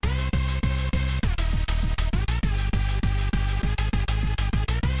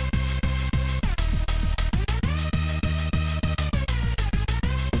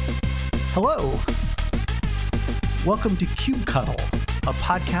Hello. Welcome to KubeCuddle, a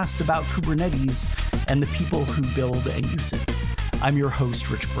podcast about Kubernetes and the people who build and use it. I'm your host,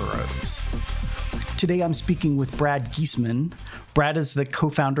 Rich Burrows. Today I'm speaking with Brad Geisman. Brad is the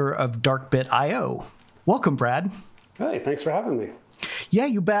co-founder of Darkbit.io. Welcome, Brad. Hey, thanks for having me. Yeah,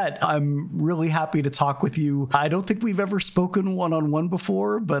 you bet. I'm really happy to talk with you. I don't think we've ever spoken one-on-one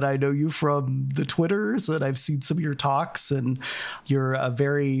before, but I know you from the Twitters, and I've seen some of your talks, and you're a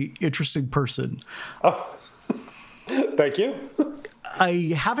very interesting person. Oh, thank you.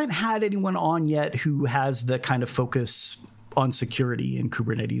 I haven't had anyone on yet who has the kind of focus on security in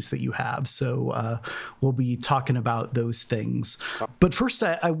Kubernetes that you have. So we'll be talking about those things. But first,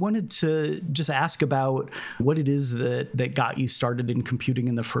 I wanted to just ask about what it is that got you started in computing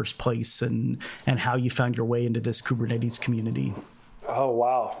in the first place and how you found your way into this Kubernetes community. Oh,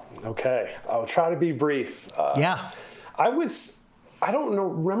 wow. Okay. I'll try to be brief. Yeah. I don't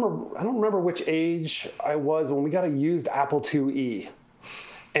remember which age I was when we got a used Apple IIe.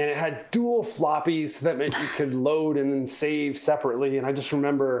 And it had dual floppies that meant you could load and then save separately. And I just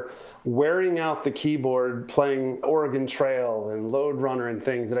remember wearing out the keyboard, playing Oregon Trail and Load Runner and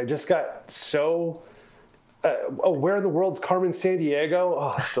things. And I just got so, Where in the World's Carmen Sandiego?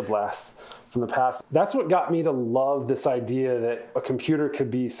 Oh, that's a blast from the past. That's what got me to love this idea that a computer could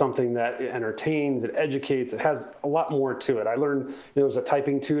be something that it entertains, it educates, it has a lot more to it. I learned there was a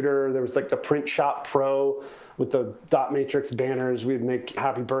typing tutor, there was like the Print Shop Pro with the dot matrix banners. We'd make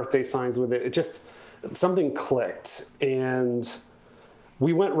happy birthday signs with it. It just, something clicked. And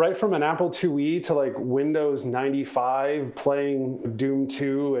we went right from an Apple IIe to like Windows 95 playing Doom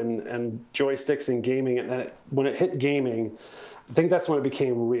 2 and joysticks and gaming. And then when it hit gaming, I think that's when it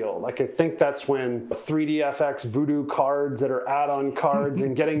became real. Like, I think that's when 3DFX Voodoo cards that are add-on cards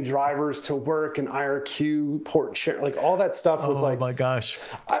and getting drivers to work and IRQ port share, like all that stuff was like, oh my gosh.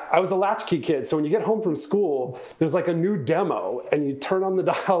 I was a latchkey kid. So when you get home from school, there's like a new demo and you turn on the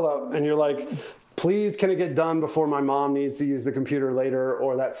dial up and you're like, please, can it get done before my mom needs to use the computer later,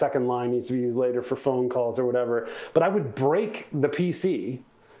 or that second line needs to be used later for phone calls or whatever. But I would break the PC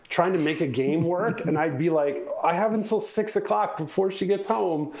trying to make a game work, and I'd be like, I have until 6 o'clock before she gets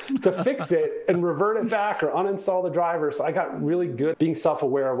home to fix it and revert it back or uninstall the driver. So I got really good being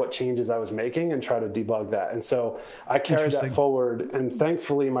self-aware of what changes I was making and try to debug that. And so I carried that forward, and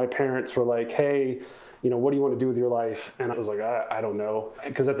thankfully my parents were like, hey, what do you want to do with your life? And I was like, I don't know.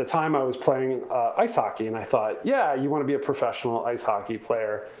 Because at the time I was playing ice hockey, and I thought, yeah, you want to be a professional ice hockey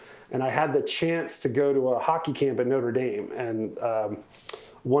player. And I had the chance to go to a hockey camp at Notre Dame, and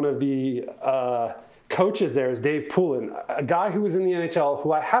one of the coaches there is Dave Poulin, a guy who was in the NHL,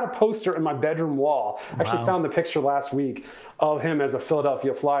 who I had a poster in my bedroom wall. I actually found the picture last week of him as a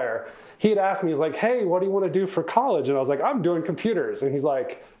Philadelphia Flyer. He had asked me, he's like, hey, what do you want to do for college? And I was like, I'm doing computers. And he's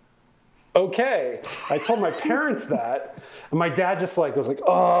like, okay. I told my parents that, and my dad just was like,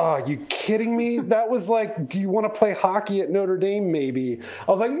 oh, are you kidding me? That was like, do you want to play hockey at Notre Dame? Maybe.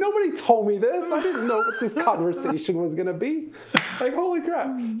 I was like, nobody told me this. I didn't know what this conversation was going to be. Like, holy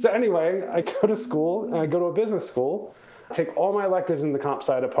crap. So anyway, I go to school, and I go to a business school, take all my electives in the comp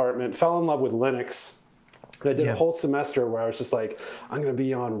sci department, fell in love with Linux. And I did a whole semester where I was just like, I'm going to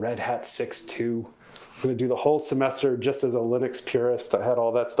be on Red Hat 6.2. I'm going to do the whole semester just as a Linux purist. I had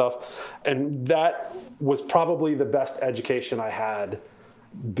all that stuff. And that was probably the best education I had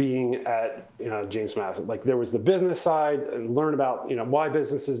being at James Madison. Like, there was the business side, and learn about why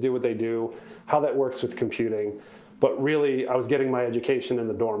businesses do what they do, how that works with computing. But really, I was getting my education in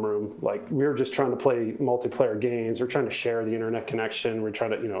the dorm room. Like, we were just trying to play multiplayer games. We're trying to share the internet connection. We're trying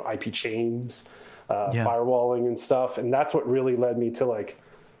to, IP chains, firewalling and stuff. And that's what really led me to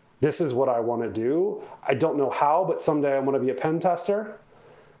this is what I want to do. I don't know how, but someday I want to be a pen tester.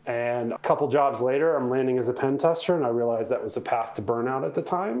 And a couple jobs later, I'm landing as a pen tester, and I realized that was a path to burnout at the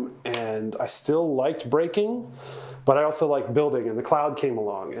time. And I still liked breaking, but I also liked building. And the cloud came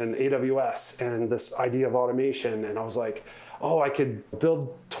along, and AWS, and this idea of automation. And I was like, oh, I could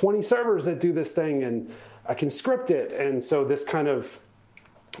build 20 servers that do this thing, and I can script it. And so this kind of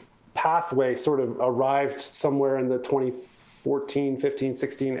pathway sort of arrived somewhere in the 2014, 15,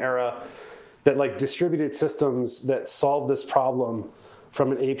 16 era, that distributed systems that solve this problem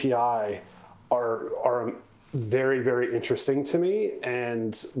from an API are very, very interesting to me.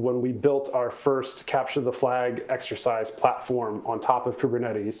 And when we built our first capture the flag exercise platform on top of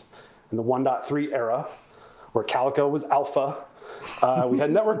Kubernetes in the 1.3 era, where Calico was alpha, we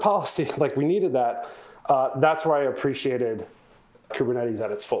had network policy, we needed that. That's where I appreciated Kubernetes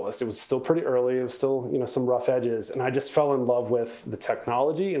at its fullest. It was still pretty early. It was still, some rough edges. And I just fell in love with the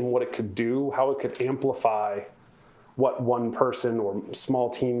technology and what it could do, how it could amplify what one person or small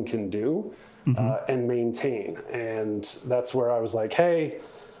team can do and maintain. And that's where I was like, hey,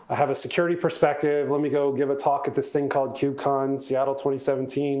 I have a security perspective. Let me go give a talk at this thing called KubeCon, Seattle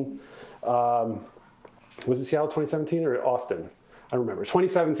 2017. Was it Seattle 2017 or Austin? I don't remember.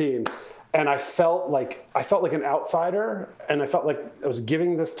 2017. And I felt like an outsider, and I felt like I was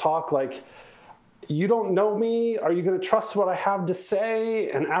giving this talk like, you don't know me. Are you going to trust what I have to say?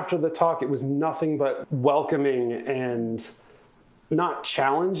 And after the talk, it was nothing but welcoming and not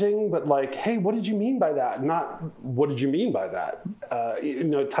challenging, but like, hey, what did you mean by that? Not what did you mean by that?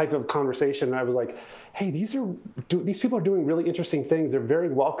 Type of conversation. And I was like, hey, these people are doing really interesting things. They're very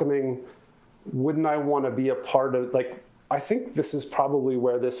welcoming. Wouldn't I want to be a part of, like, I think this is probably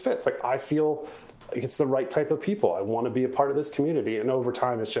where this fits. Like, I feel like it's the right type of people. I want to be a part of this community. And over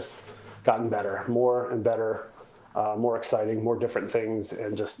time, it's just gotten better, more and better, more exciting, more different things.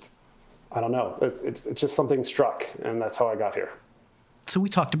 And just, I don't know, it's just something struck. And that's how I got here. So we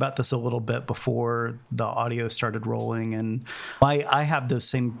talked about this a little bit before the audio started rolling, and I have those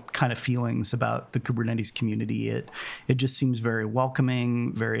same kind of feelings about the Kubernetes community. It just seems very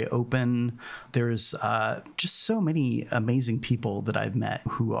welcoming, very open. There's just so many amazing people that I've met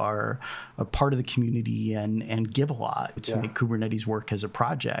who are a part of the community and give a lot to make Kubernetes work as a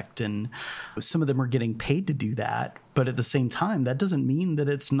project. And some of them are getting paid to do that, but at the same time, that doesn't mean that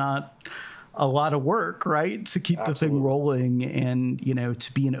it's not a lot of work, right? To keep the thing rolling and,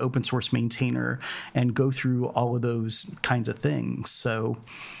 to be an open source maintainer and go through all of those kinds of things. So,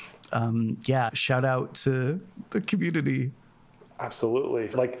 shout out to the community. Absolutely.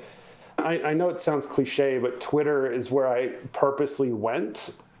 Like, I know it sounds cliche, but Twitter is where I purposely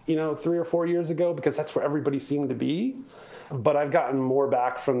went, 3 or 4 years ago, because that's where everybody seemed to be. But I've gotten more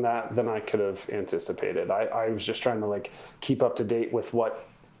back from that than I could have anticipated. I was just trying to keep up to date with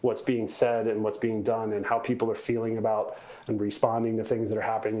what's being said and what's being done and how people are feeling about and responding to things that are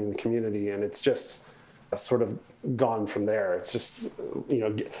happening in the community. And it's just sort of gone from there. It's just,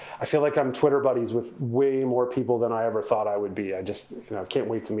 I feel like I'm Twitter buddies with way more people than I ever thought I would be. I just, can't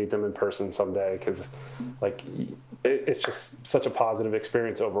wait to meet them in person someday, because it's just such a positive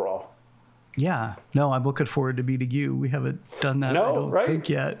experience overall. Yeah, no, I'm looking forward to meeting you. We haven't done that, I don't think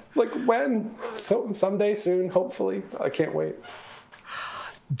yet. When? So someday soon, hopefully. I can't wait.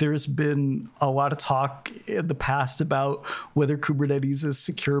 There's been a lot of talk in the past about whether Kubernetes is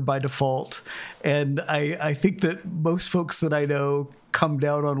secure by default. And I think that most folks that I know come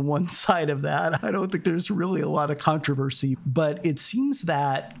down on one side of that. I don't think there's really a lot of controversy, but it seems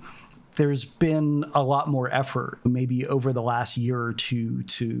that there's been a lot more effort, maybe over the last year or two,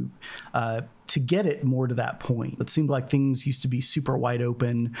 to get it more to that point. It seemed like things used to be super wide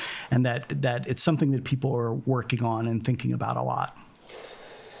open, and that it's something that people are working on and thinking about a lot.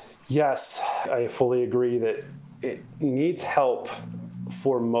 Yes, I fully agree that it needs help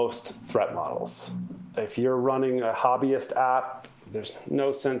for most threat models. If you're running a hobbyist app, there's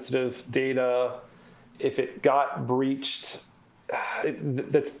no sensitive data. If it got breached,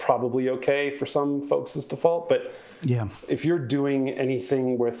 that's probably okay for some folks as default. But if you're doing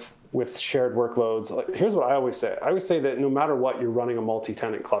anything with shared workloads, here's what I always say. I always say that no matter what, you're running a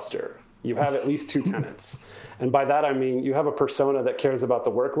multi-tenant cluster. You have at least 2 tenants. And by that, I mean, you have a persona that cares about the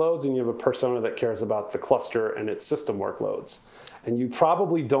workloads, and you have a persona that cares about the cluster and its system workloads. And you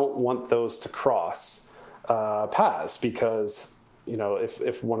probably don't want those to cross paths, because,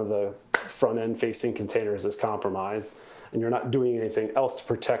 if one of the front-end facing containers is compromised and you're not doing anything else to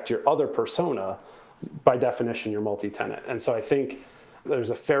protect your other persona, by definition, you're multi-tenant. And so I think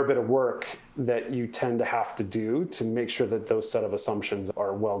there's a fair bit of work that you tend to have to do to make sure that those set of assumptions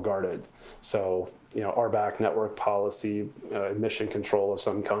are well guarded. So, RBAC, network policy, admission control of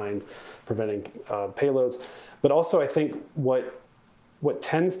some kind, preventing payloads. But also, I think what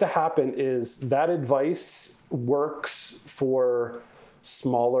tends to happen is that advice works for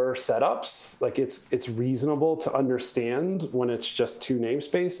smaller setups. Like, it's reasonable to understand when it's just 2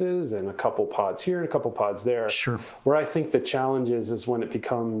 namespaces and a couple pods here and a couple pods there. Sure. Where I think the challenge is when it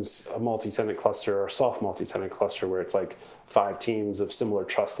becomes a multi-tenant cluster or soft multi-tenant cluster, where it's 5 teams of similar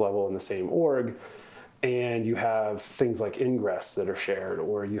trust level in the same org, and you have things like ingress that are shared,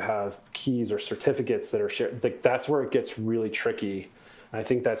 or you have keys or certificates that are shared. That's where it gets really tricky. And I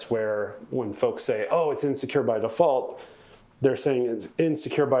think that's where, when folks say, oh, it's insecure by default, they're saying it's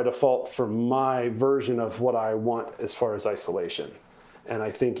insecure by default for my version of what I want as far as isolation. And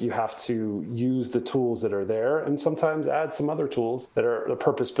I think you have to use the tools that are there, and sometimes add some other tools that are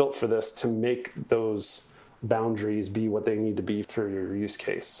purpose-built for this to make those boundaries be what they need to be for your use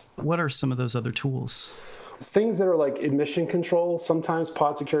case. What are some of those other tools? things that are like admission control, sometimes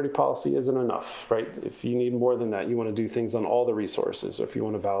pod security policy isn't enough, right? If you need more than that, you want to do things on all the resources, or if you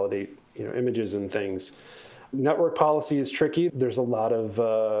want to validate, images and things. Network policy is tricky. There's a lot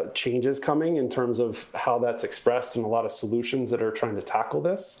of changes coming in terms of how that's expressed, and a lot of solutions that are trying to tackle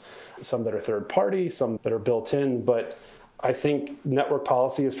this. Some that are third party, some that are built in. But I think network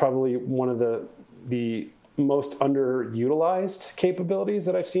policy is probably one of the most underutilized capabilities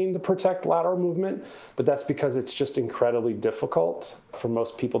that I've seen to protect lateral movement. But that's because it's just incredibly difficult for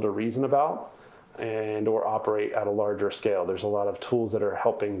most people to reason about and or operate at a larger scale. There's a lot of tools that are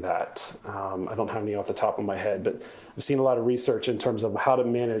helping that. I don't have any off the top of my head, but I've seen a lot of research in terms of how to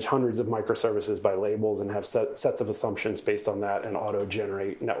manage hundreds of microservices by labels and have sets of assumptions based on that and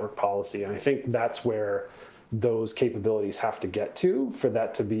auto-generate network policy. And I think that's where those capabilities have to get to for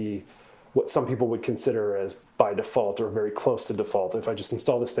that to be what some people would consider as by default or very close to default. If I just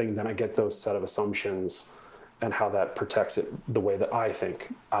install this thing, then I get those set of assumptions and how that protects it the way that I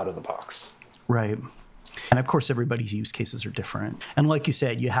think out of the box. Right. And of course, everybody's use cases are different. And like you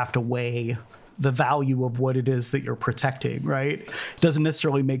said, you have to weigh the value of what it is that you're protecting, right? It doesn't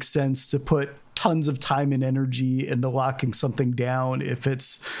necessarily make sense to put tons of time and energy into locking something down if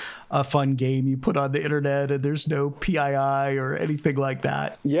it's a fun game you put on the internet and there's no PII or anything like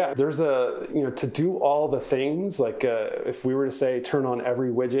that. Yeah, there's to do all the things, like if we were to say turn on every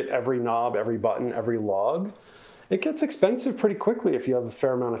widget, every knob, every button, every log, it gets expensive pretty quickly if you have a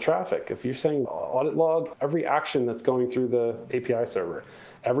fair amount of traffic. If you're saying audit log, every action that's going through the API server,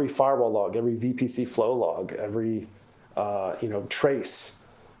 every firewall log, every VPC flow log, every trace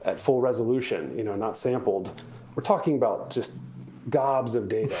at full resolution, not sampled, we're talking about just gobs of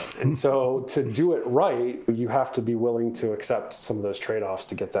data. And so to do it right, you have to be willing to accept some of those trade-offs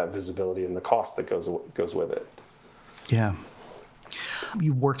to get that visibility and the cost that goes with it. Yeah.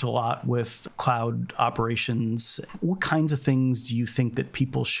 You've worked a lot with cloud operations. What kinds of things do you think that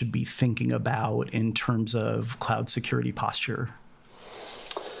people should be thinking about in terms of cloud security posture?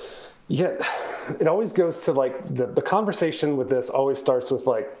 Yeah, it always goes to like the conversation with this always starts with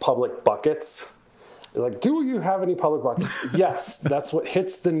like public buckets. Like, do you have any public buckets? Yes, that's what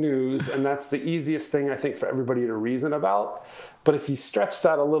hits the news, and that's the easiest thing I think for everybody to reason about. But if you stretch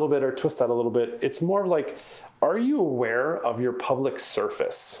that a little bit or twist that a little bit, it's more like, are you aware of your public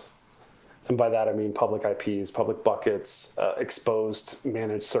surface? And by that, I mean public IPs, public buckets, exposed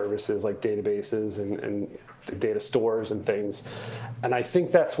managed services like databases and data stores and things. And I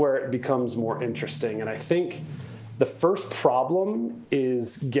think that's where it becomes more interesting. And I think the first problem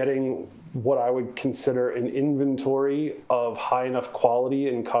is getting what I would consider an inventory of high enough quality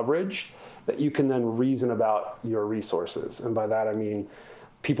and coverage that you can then reason about your resources. And by that, I mean,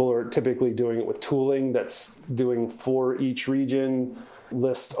 people are typically doing it with tooling that's doing for each region,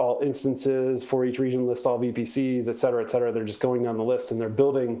 list all instances, for each region, list all VPCs, et cetera, et cetera. They're just going down the list and they're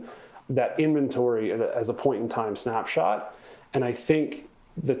building that inventory as a point in time snapshot. And I think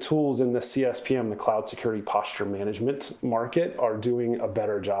the tools in the CSPM, the cloud security posture management market, are doing a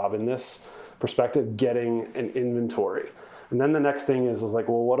better job in this perspective, getting an inventory. And then the next thing is like,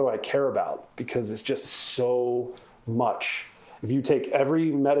 well, what do I care about? Because it's just so much. If you take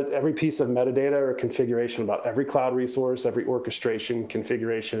every piece of metadata or configuration about every cloud resource, every orchestration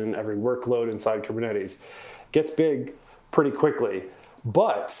configuration, every workload inside Kubernetes, it gets big pretty quickly.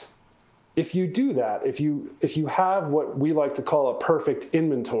 But if you do that, if you have what we like to call a perfect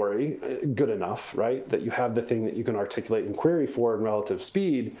inventory, good enough, right, that you have the thing that you can articulate and query for in relative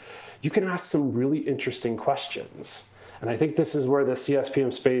speed, you can ask some really interesting questions. And I think this is where the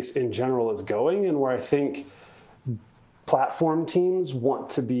CSPM space in general is going, and where I think platform teams want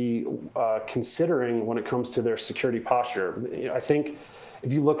to be considering when it comes to their security posture. I think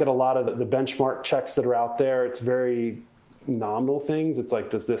if you look at a lot of the benchmark checks that are out there, it's very nominal things. It's like,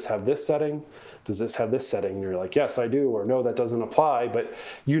 does this have this setting? Does this have this setting? And you're like, yes, I do, or no, that doesn't apply. But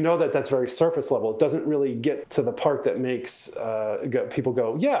you know that that's very surface level. It doesn't really get to the part that makes people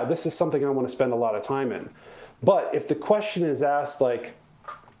go, yeah, this is something I want to spend a lot of time in. But if the question is asked, like,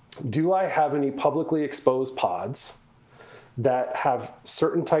 do I have any publicly exposed pods that have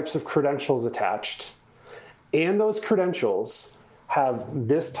certain types of credentials attached, and those credentials have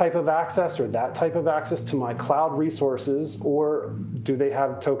this type of access or that type of access to my cloud resources, or do they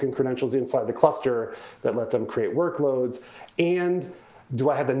have token credentials inside the cluster that let them create workloads? And do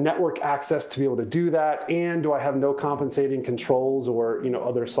I have the network access to be able to do that? And do I have no compensating controls or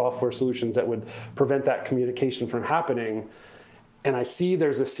other software solutions that would prevent that communication from happening? And I see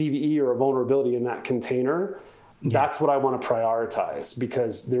there's a CVE or a vulnerability in that container. That's what I want to prioritize,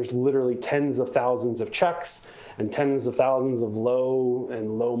 because there's literally tens of thousands of checks. and tens of thousands of low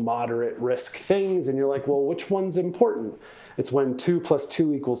and low moderate risk things. And you're like, well, which one's important? It's when 2 +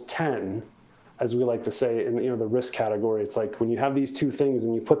 2 = 10, as we like to say in the risk category. It's like when you have these two things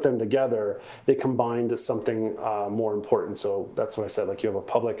and you put them together, they combine to something more important. So that's what I said, like you have a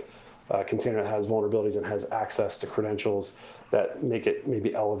public container that has vulnerabilities and has access to credentials that make it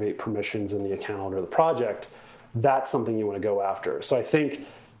maybe elevate permissions in the account or the project. That's something you want to go after. So I think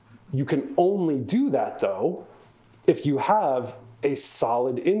you can only do that, though, if you have a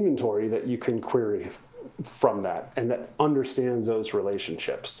solid inventory that you can query from that and that understands those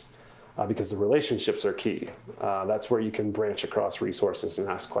relationships, because the relationships are key. That's where you can branch across resources and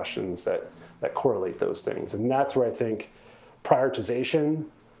ask questions that correlate those things. And that's where I think prioritization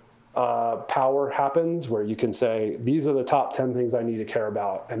power happens, where you can say, these are the top 10 things I need to care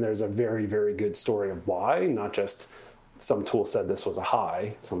about. And there's a very, very good story of why, not just some tool said this was a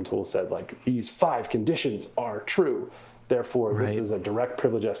high. Some tool said, like, these 5 conditions are true. Therefore, This is a direct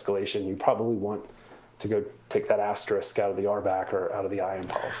privilege escalation. You probably want to go take that asterisk out of the RBAC or out of the IAM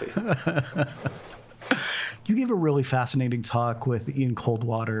policy. You gave a really fascinating talk with Ian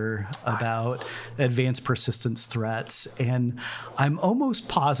Coldwater about advanced persistence threats. And I'm almost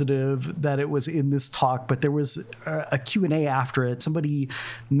positive that it was in this talk, but there was a Q&A after it. Somebody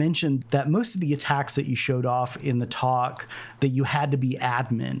mentioned that most of the attacks that you showed off in the talk, that you had to be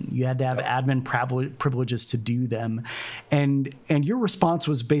admin. You had to have admin privileges to do them. And your response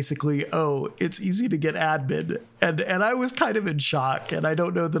was basically, oh, it's easy to get admin. And I was kind of in shock. And I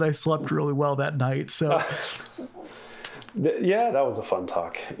don't know that I slept really well that night. So... Yeah, that was a fun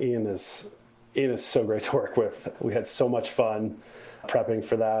talk. Ian is so great to work with. We had so much fun prepping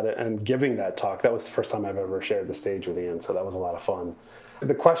for that and giving that talk. That was the first time I've ever shared the stage with Ian, so that was a lot of fun.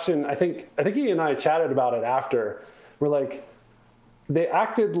 The question, I think Ian and I chatted about it after. We're like, they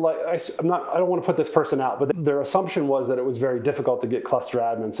acted like, I don't want to put this person out, but their assumption was that it was very difficult to get cluster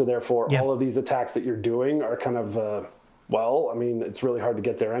admin. So therefore, all of these attacks that you're doing are kind of, it's really hard to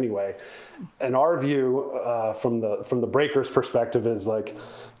get there anyway. And our view from the breaker's perspective is, like,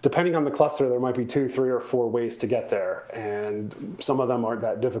 depending on the cluster, there might be 2, 3, or 4 ways to get there. And some of them aren't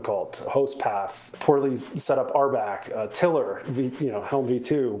that difficult. Host path, poorly set up RBAC, Tiller, Helm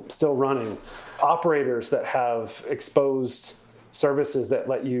v2, still running. Operators that have exposed services that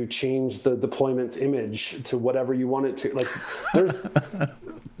let you change the deployment's image to whatever you want it to. Like,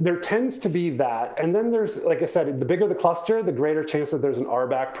 there tends to be that. And then there's, like I said, the bigger the cluster, the greater chance that there's an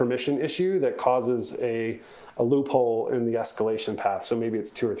RBAC permission issue that causes a loophole in the escalation path. So maybe it's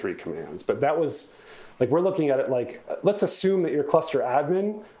 2 or 3 commands. But that was, like, we're looking at it like, let's assume that you're cluster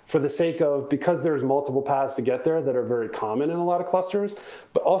admin for the sake of, because there's multiple paths to get there that are very common in a lot of clusters.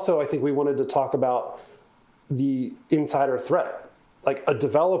 But also, I think we wanted to talk about the insider threat. Like, a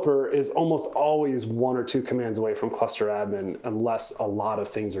developer is almost always 1 or 2 commands away from cluster admin unless a lot of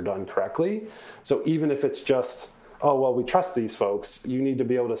things are done correctly. So even if it's just, oh, well, we trust these folks, you need to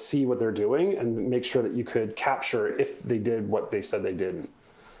be able to see what they're doing and make sure that you could capture if they did what they said they did.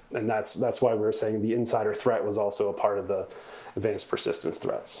 And that's why we were saying the insider threat was also a part of the advanced persistence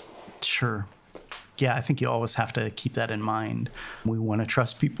threats. Sure. Yeah, I think you always have to keep that in mind. We want to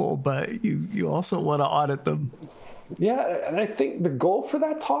trust people, but you also want to audit them. Yeah, and I think the goal for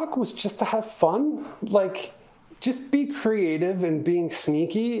that talk was just to have fun. Like, just be creative and being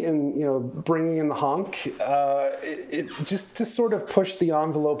sneaky and, bringing in the honk. It just to sort of push the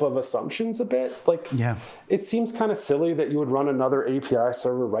envelope of assumptions a bit. Like, It seems kind of silly that you would run another API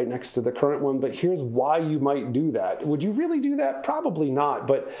server right next to the current one, but here's why you might do that. Would you really do that? Probably not,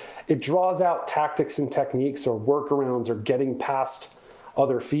 but it draws out tactics and techniques or workarounds or getting past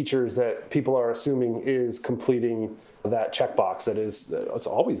other features that people are assuming is completing that checkbox it's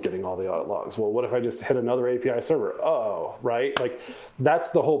always getting all the audit logs. Well, what if I just hit another API server? Oh, right? Like,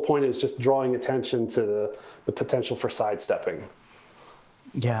 that's the whole point, is just drawing attention to the potential for sidestepping.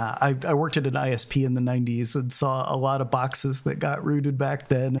 Yeah, I worked at an ISP in the 90s and saw a lot of boxes that got rooted back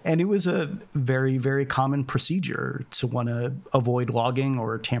then. And it was a very, very common procedure to want to avoid logging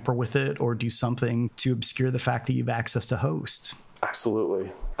or tamper with it or do something to obscure the fact that you've accessed a host.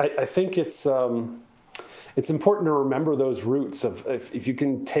 Absolutely. I think it's important to remember those roots of, if you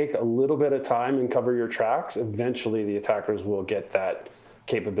can take a little bit of time and cover your tracks, eventually the attackers will get that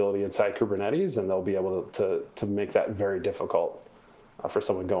capability inside Kubernetes, and they'll be able to make that very difficult for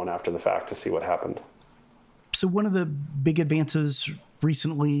someone going after the fact to see what happened. So one of the big advances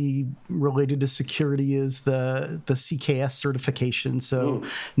recently related to security is the CKS certification. So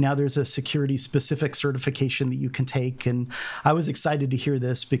now there's a security specific certification that you can take. And I was excited to hear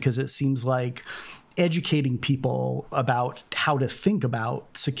this because it seems like educating people about how to think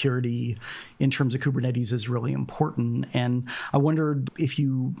about security in terms of Kubernetes is really important. And I wondered if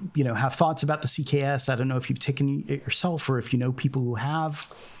you have thoughts about the CKS. I don't know if you've taken it yourself or if you know people who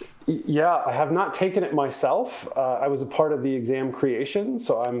have. Yeah, I have not taken it myself. I was a part of the exam creation,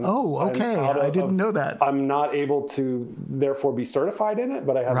 so I'm. Oh, okay. I didn't know that. I'm not able to, therefore, be certified in it,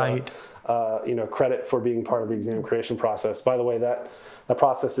 but I have credit for being part of the exam creation process. By the way, that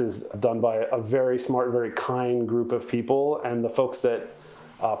process is done by a very smart, very kind group of people, and the folks that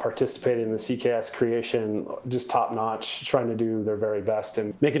participated in the CKS creation, just top notch, trying to do their very best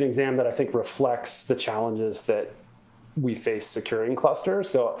and make an exam that I think reflects the challenges that we face securing clusters.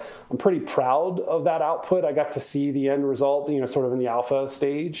 So I'm pretty proud of that output. I got to see the end result, sort of in the alpha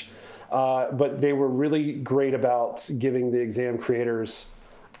stage, but they were really great about giving the exam creators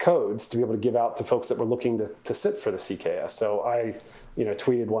codes to be able to give out to folks that were looking to sit for the CKS. So I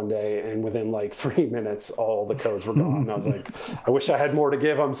tweeted one day, and within like 3 minutes, all the codes were gone. And I was like, I wish I had more to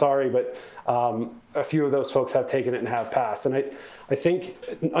give. I'm sorry, but a few of those folks have taken it and have passed. And I think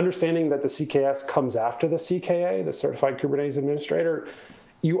understanding that the CKS comes after the CKA, the Certified Kubernetes Administrator,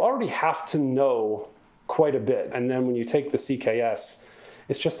 you already have to know quite a bit. And then when you take the CKS,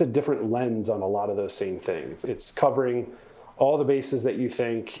 it's just a different lens on a lot of those same things. It's covering all the bases that you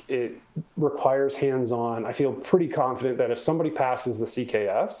think. It requires hands-on. I feel pretty confident that if somebody passes the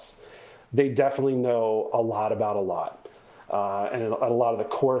CKS, they definitely know a lot about a lot. And a lot of the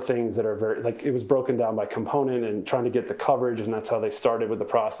core things that are very, like, it was broken down by component and trying to get the coverage, and that's how they started with the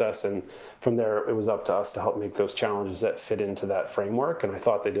process. And from there, it was up to us to help make those challenges that fit into that framework. And I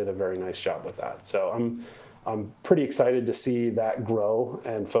thought they did a very nice job with that. So I'm pretty excited to see that grow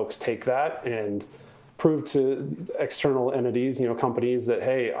and folks take that and prove to external entities, companies that,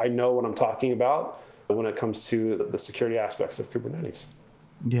 hey, I know what I'm talking about when it comes to the security aspects of Kubernetes.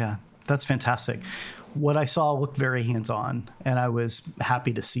 Yeah, that's fantastic. What I saw looked very hands-on, and I was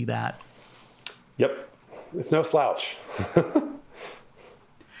happy to see that. Yep. It's no slouch.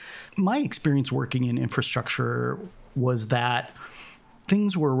 My experience working in infrastructure was that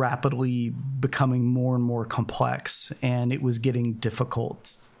things were rapidly becoming more and more complex, and it was getting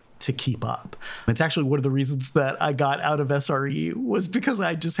difficult to keep up. It's actually one of the reasons that I got out of SRE was because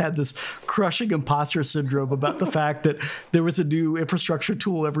I just had this crushing imposter syndrome about the fact that there was a new infrastructure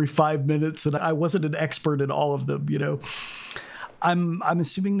tool every 5 minutes and I wasn't an expert in all of them, I'm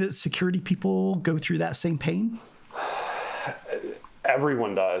assuming that security people go through that same pain.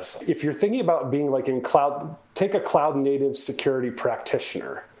 Everyone does. If you're thinking about being like in cloud, take a cloud native security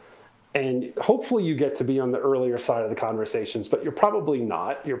practitioner. And hopefully you get to be on the earlier side of the conversations, but you're probably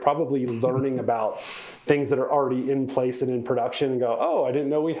not. You're probably learning about things that are already in place and in production and go, oh, I didn't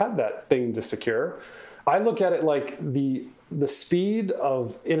know we had that thing to secure. I look at it like the speed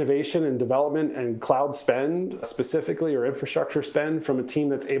of innovation and development and cloud spend specifically, or infrastructure spend, from a team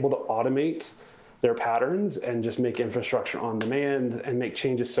that's able to automate their patterns and just make infrastructure on demand and make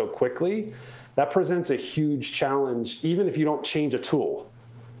changes so quickly. That presents a huge challenge, even if you don't change a tool.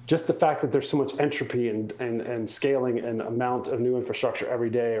 Just the fact that there's so much entropy and scaling and amount of new infrastructure every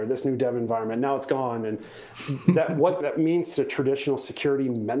day, or this new dev environment, now it's gone. And that what that means to traditional security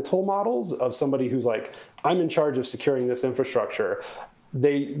mental models of somebody who's like, I'm in charge of securing this infrastructure.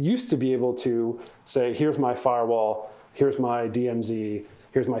 They used to be able to say, here's my firewall, here's my DMZ,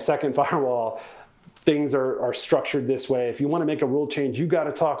 here's my second firewall. Things are structured this way. If you want to make a rule change, you got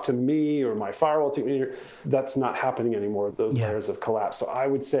to talk to me or my firewall team. That's not happening anymore. Those layers have collapsed. So I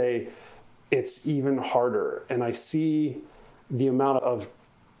would say it's even harder. And I see the amount of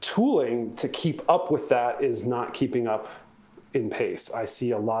tooling to keep up with that is not keeping up in pace. I see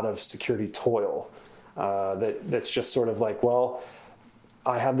a lot of security toil that's just sort of like, well,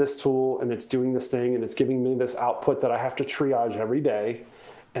 I have this tool and it's doing this thing and it's giving me this output that I have to triage every day.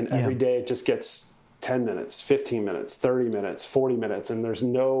 And every day it just gets 10 minutes, 15 minutes, 30 minutes, 40 minutes, and there's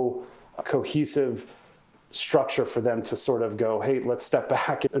no cohesive structure for them to sort of go, hey, let's step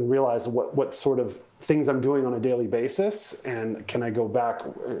back and realize what sort of things I'm doing on a daily basis, and can I go back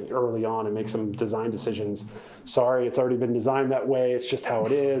early on and make some design decisions? Sorry, it's already been designed that way. It's just how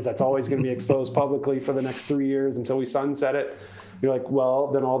it is. That's always going to be exposed publicly for the next 3 years until we sunset it. You're like,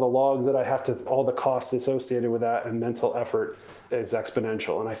 well, then all the logs that I have to, all the costs associated with that and mental effort is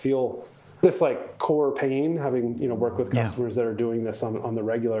exponential. And I feel this like core pain, having worked with customers that are doing this on the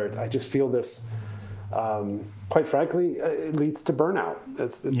regular. I just feel this, quite frankly, it leads to burnout.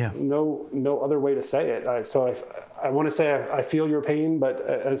 It's no other way to say it. So I want to say I feel your pain, but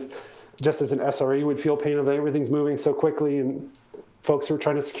as an SRE would feel pain of everything's moving so quickly and folks who are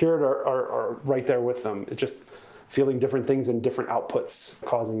trying to secure it are right there with them. It's just feeling different things and different outputs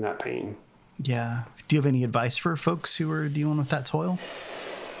causing that pain. Yeah. Do you have any advice for folks who are dealing with that toil?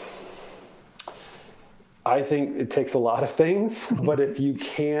 I think it takes a lot of things, but if you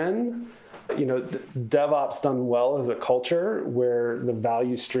can, DevOps done well as a culture where the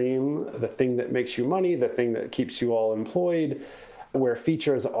value stream, the thing that makes you money, the thing that keeps you all employed, where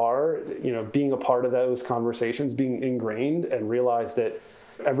features are, being a part of those conversations, being ingrained and realize that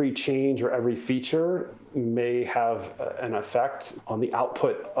every change or every feature may have an effect on the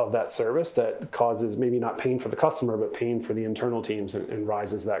output of that service that causes maybe not pain for the customer, but pain for the internal teams and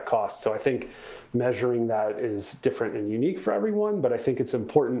rises that cost. So I think measuring that is different and unique for everyone, but I think it's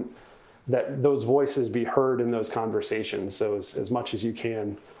important that those voices be heard in those conversations. So as much as you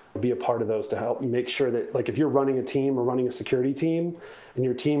can, be a part of those to help make sure that, like, if you're running a team or running a security team and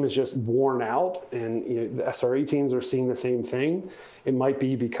your team is just worn out and the SRE teams are seeing the same thing, it might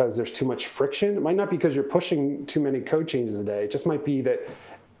be because there's too much friction. It might not be because you're pushing too many code changes a day. It just might be that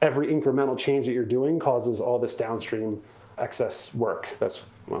every incremental change that you're doing causes all this downstream excess work. That's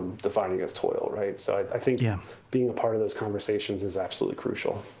what I'm defining as toil, right? So I think being a part of those conversations is absolutely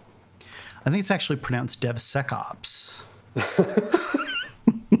crucial. I think it's actually pronounced DevSecOps.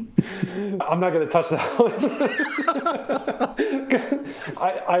 I'm not going to touch that one.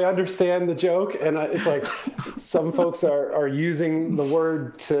 I understand the joke, and it's like some folks are using the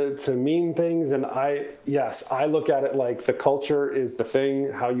word to mean things, and I look at it like the culture is the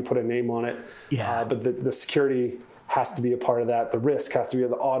thing, how you put a name on it. Yeah. But the security has to be a part of that. The risk has to be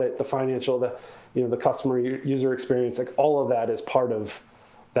the audit, the financial, the customer user experience. Like all of that is part of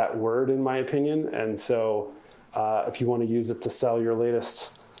that word, in my opinion. And so, if you want to use it to sell your latest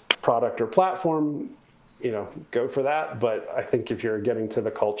product or platform, go for that. But I think if you're getting to the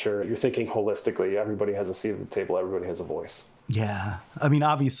culture, you're thinking holistically. Everybody has a seat at the table. Everybody has a voice. Yeah. I mean,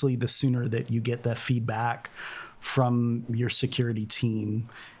 obviously, the sooner that you get that feedback from your security team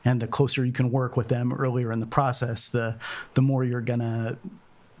and the closer you can work with them earlier in the process, the more you're going to.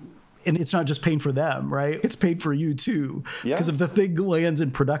 And it's not just pain for them, right? It's pain for you too. Because if the thing lands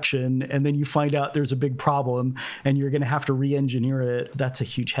in production and then you find out there's a big problem and you're going to have to re-engineer it, that's a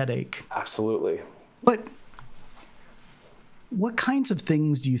huge headache. Absolutely. But what kinds of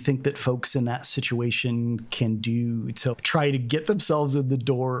things do you think that folks in that situation can do to try to get themselves in the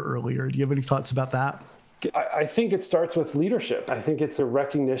door earlier? Do you have any thoughts about that? I think it starts with leadership. I think it's a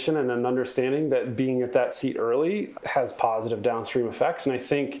recognition and an understanding that being at that seat early has positive downstream effects. And I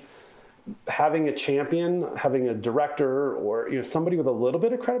think having a champion, having a director, or somebody with a little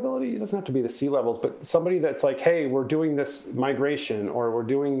bit of credibility, it doesn't have to be the C-levels, but somebody that's like, hey, we're doing this migration, or we're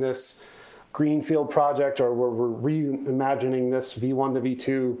doing this greenfield project, or we're reimagining this V1 to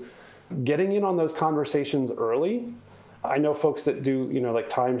V2, getting in on those conversations early. I know folks that do, like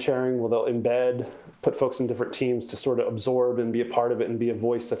time sharing, where they'll put folks in different teams to sort of absorb and be a part of it and be a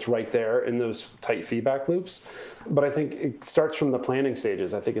voice that's right there in those tight feedback loops. But I think it starts from the planning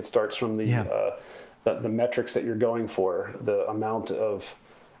stages. I think it starts from the metrics that you're going for, the amount of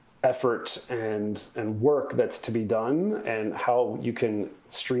effort and work that's to be done, and how you can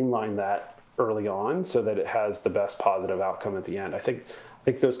streamline that early on so that it has the best positive outcome at the end. I think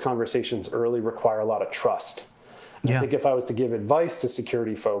those conversations early require a lot of trust. I think if I was to give advice to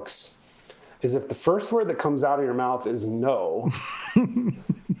security folks, is if the first word that comes out of your mouth is no,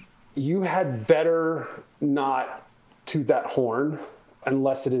 you had better not toot that horn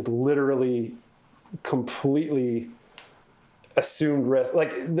unless it is literally completely assumed risk.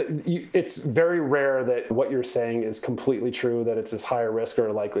 Like it's very rare that what you're saying is completely true, that it's as high a risk or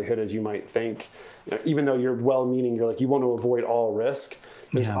a likelihood as you might think. Even though you're well-meaning, you're like, you want to avoid all risk.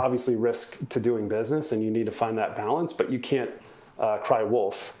 There's obviously risk to doing business, and you need to find that balance, but you can't cry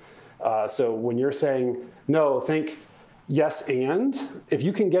wolf. So when you're saying no, think yes and. If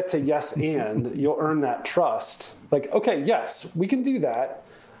you can get to yes and, you'll earn that trust. Like, okay, yes, we can do that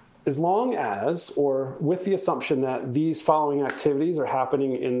as long as, or with the assumption that these following activities are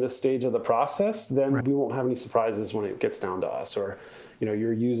happening in this stage of the process, then we won't have any surprises when it gets down to us. Or,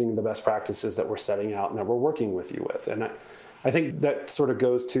 you're using the best practices that we're setting out and that we're working with you with. And I think that sort of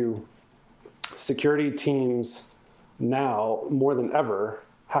goes to security teams now more than ever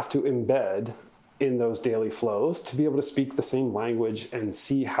have to embed in those daily flows to be able to speak the same language and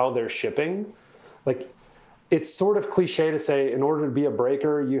see how they're shipping. Like, it's sort of cliche to say in order to be a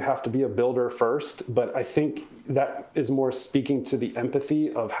breaker, you have to be a builder first. But I think that is more speaking to the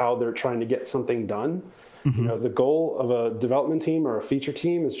empathy of how they're trying to get something done. Mm-hmm. The goal of a development team or a feature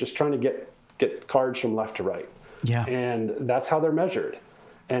team is just trying to get cards from left to right. Yeah. And that's how they're measured.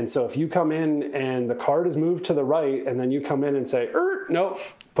 And so if you come in and the card is moved to the right, and then you come in and say, nope,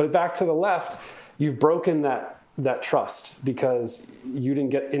 put it back to the left, you've broken that that trust because you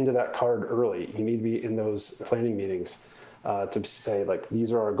didn't get into that card early. You need to be in those planning meetings to say, like,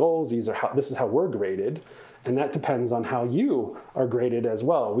 these are our goals. This is how we're graded. And that depends on how you are graded as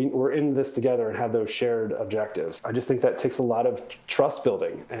well. We're in this together and have those shared objectives. I just think that takes a lot of trust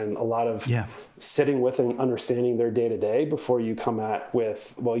building and a lot of sitting with and understanding their day-to-day before you come at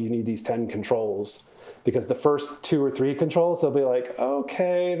with, well, you need these 10 controls. Because the first 2 or 3 controls, they'll be like,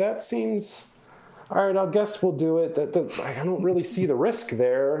 okay, that seems... all right, I guess we'll do it. I don't really see the risk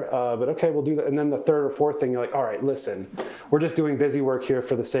there, but okay, we'll do that. And then the third or fourth thing, you're like, all right, listen, we're just doing busy work here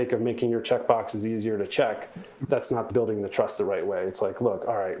for the sake of making your checkboxes easier to check. That's not building the trust the right way. It's like, look,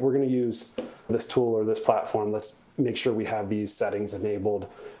 all right, we're going to use this tool or this platform. Let's make sure we have these settings enabled,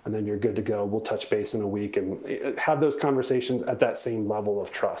 and then you're good to go. We'll touch base in a week and have those conversations at that same level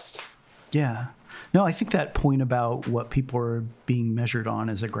of trust. Yeah. No, I think that point about what people are being measured on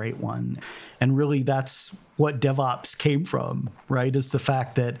is a great one. And really, that's what DevOps came from, right? Is the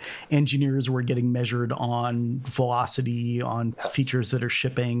fact that engineers were getting measured on velocity, on features that are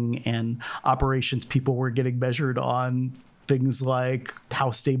shipping, and operations people were getting measured on things like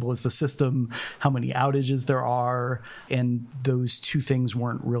how stable is the system, how many outages there are, and those two things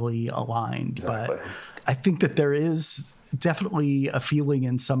weren't really aligned. Exactly. But I think that there is definitely a feeling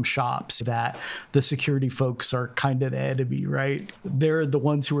in some shops that the security folks are kind of the enemy, right? They're the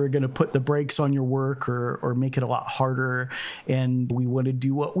ones who are going to put the brakes on your work or make it a lot harder. And we want to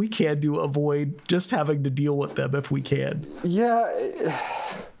do what we can to avoid just having to deal with them if we can. Yeah.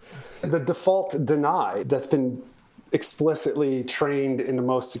 The default deny that's been explicitly trained into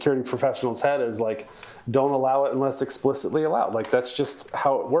most security professionals' head is like, don't allow it unless explicitly allowed. Like, that's just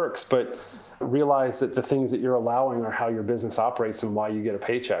how it works. But realize that the things that you're allowing are how your business operates and why you get a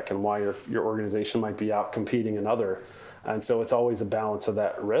paycheck and why your organization might be out competing another. And so it's always a balance of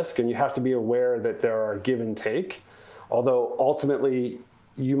that risk. And you have to be aware that there are give and take, although ultimately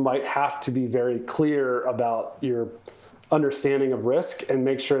you might have to be very clear about your understanding of risk and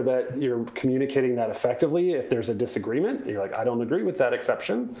make sure that you're communicating that effectively. If there's a disagreement, you're like, I don't agree with that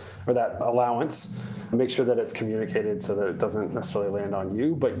exception or that allowance. Make sure that it's communicated so that it doesn't necessarily land on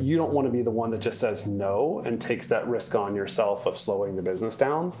you. But you don't want to be the one that just says no and takes that risk on yourself of slowing the business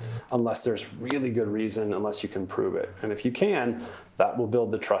down unless there's really good reason, unless you can prove it. And if you can, that will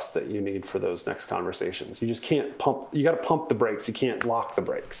build the trust that you need for those next conversations. You just can't you got to pump the brakes. You can't lock the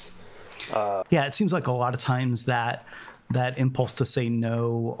brakes. Yeah, it seems like a lot of times that impulse to say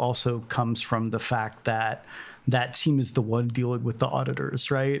no also comes from the fact that that team is the one dealing with the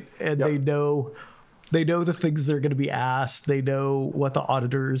auditors, right? And they know the things they're going to be asked. They know what the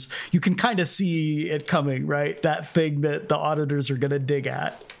auditors, you can kind of see it coming, right? That thing that the auditors are going to dig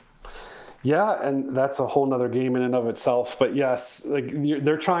at. Yeah, and that's a whole nother game in and of itself. But yes, like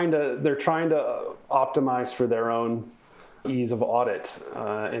they're trying to optimize for their own ease of audit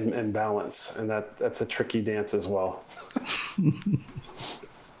and balance, and that's a tricky dance as well.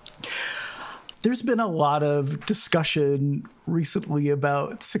 There's been a lot of discussion recently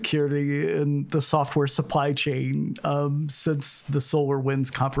about security in the software supply chain since the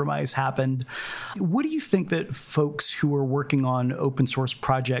SolarWinds compromise happened. What do you think that folks who are working on open source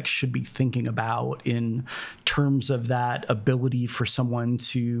projects should be thinking about in terms of that ability for someone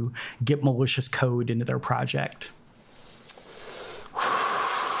to get malicious code into their project?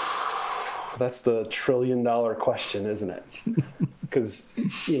 That's the $1 trillion question, isn't it? Because,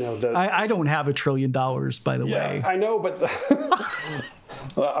 I don't have $1 trillion, by the way. I know, but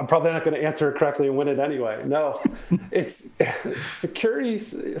well, I'm probably not going to answer it correctly and win it anyway. No, it's security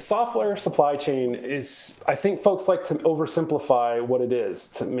software supply chain is, I think folks like to oversimplify what it is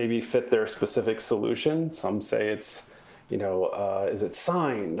to maybe fit their specific solution. Some say it's, is it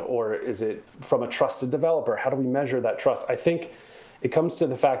signed or is it from a trusted developer? How do we measure that trust? I think it comes to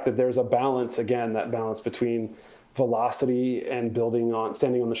the fact that there's a balance, again, that balance between velocity and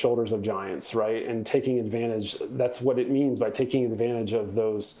standing on the shoulders of giants, right? And taking advantage, that's what it means by taking advantage of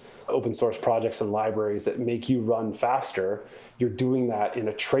those open source projects and libraries that make you run faster. You're doing that in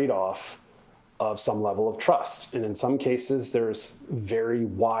a trade-off of some level of trust. And in some cases, there's very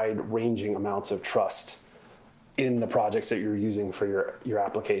wide-ranging amounts of trust in the projects that you're using for your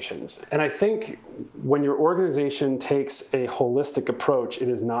applications. And I think when your organization takes a holistic approach, it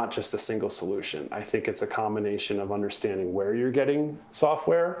is not just a single solution. I think it's a combination of understanding where you're getting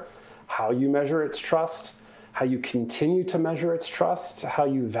software, how you measure its trust, how you continue to measure its trust, how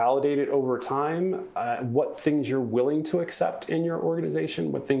you validate it over time, what things you're willing to accept in your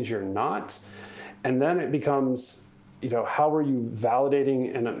organization, what things you're not. And then it becomes, how are you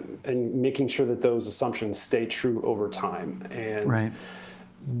validating and making sure that those assumptions stay true over time? And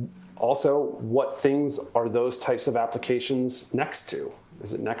Also, what things are those types of applications next to?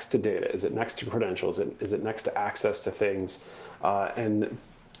 Is it next to data? Is it next to credentials? Is it next to access to things? And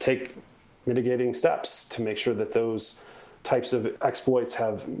take mitigating steps to make sure that those types of exploits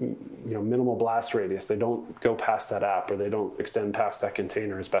have minimal blast radius. They don't go past that app, or they don't extend past that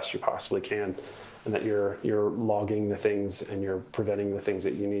container as best you possibly can, and that you're logging the things and you're preventing the things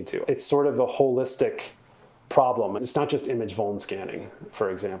that you need to. It's sort of a holistic problem. It's not just image vuln scanning,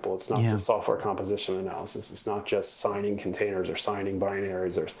 for example. It's not just software composition analysis. It's not just signing containers or signing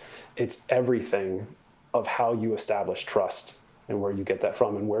binaries. It's everything of how you establish trust and where you get that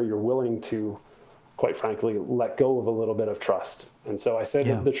from, and where you're willing to, quite frankly, let go of a little bit of trust. And so I say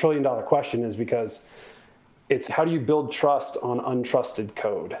that the $1 trillion question is because it's how do you build trust on untrusted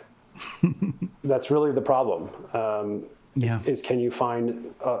code? That's really the problem. Is can you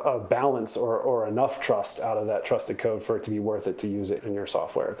find a balance or enough trust out of that trusted code for it to be worth it to use it in your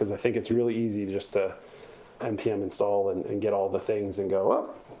software? Because I think it's really easy just to npm install and get all the things and go, oh,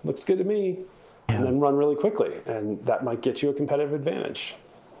 looks good to me, and then run really quickly. And that might get you a competitive advantage.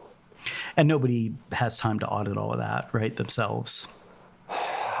 And nobody has time to audit all of that, right, themselves.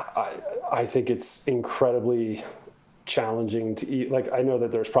 I think it's incredibly challenging to I know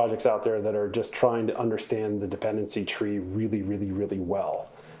that there's projects out there that are just trying to understand the dependency tree really, really, really well.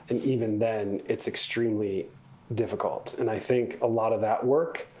 And even then, it's extremely difficult. And I think a lot of that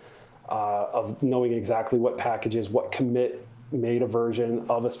work of knowing exactly what packages, what commit made a version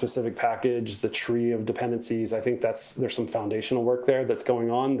of a specific package, the tree of dependencies, I think there's some foundational work there that's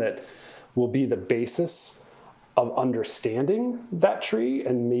going on that will be the basis of understanding that tree,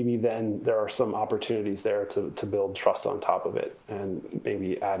 and maybe then there are some opportunities there to build trust on top of it, and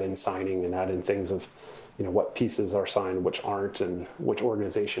maybe add in signing and add in things of what pieces are signed, which aren't, and which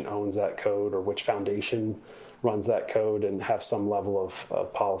organization owns that code, or which foundation runs that code, and have some level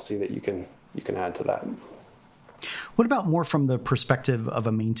of policy that you can add to that. What about more from the perspective of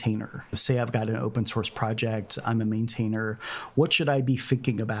a maintainer? Say I've got an open source project, I'm a maintainer. What should I be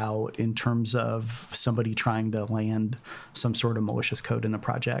thinking about in terms of somebody trying to land some sort of malicious code in a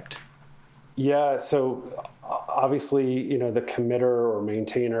project? Yeah, so obviously, the committer or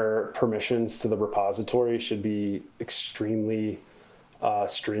maintainer permissions to the repository should be extremely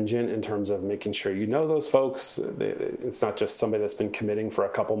stringent in terms of making sure those folks. It's not just somebody that's been committing for a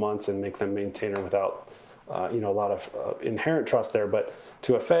couple months and make them maintainer without a lot of inherent trust there, but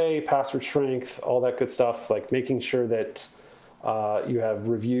 2FA, password strength, all that good stuff, like making sure that you have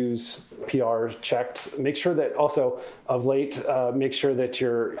reviews, PRs checked. Make sure that also of late, make sure that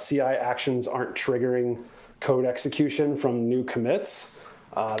your CI actions aren't triggering code execution from new commits.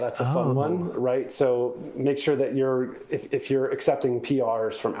 That's a fun one, right? So make sure that if you're accepting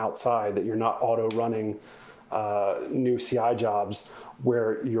PRs from outside, that you're not auto running new CI jobs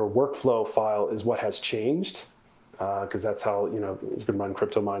where your workflow file is what has changed, because that's how you can run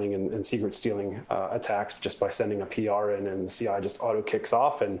crypto mining and secret stealing attacks just by sending a PR in, and the CI just auto kicks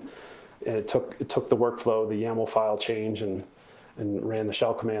off, and it took the workflow, the YAML file change, and ran the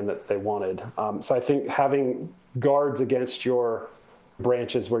shell command that they wanted. So I think having guards against your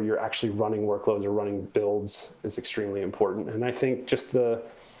branches where you're actually running workloads or running builds is extremely important. And I think just the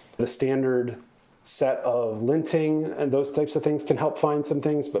standard set of linting and those types of things can help find some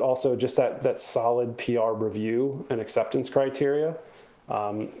things, but also just that solid PR review and acceptance criteria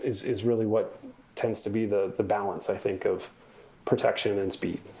is really what tends to be the balance, I think, of protection and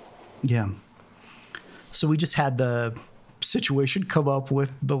speed. Yeah. So we just had the situation come up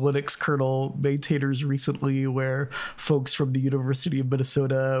with the Linux kernel maintainers recently, where folks from the University of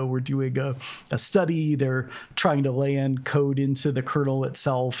Minnesota were doing a study. They're trying to land code into the kernel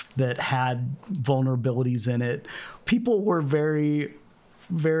itself that had vulnerabilities in it. People were very,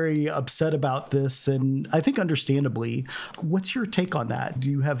 very upset about this, and I think understandably. What's your take on that? Do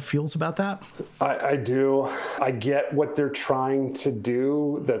you have feels about that? I do. I get what they're trying to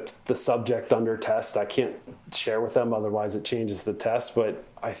do. That's the subject under test. I can't share with them, otherwise it changes the test. But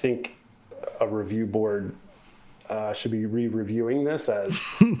I think a review board should be re-reviewing this as,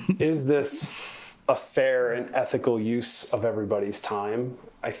 is this a fair and ethical use of everybody's time?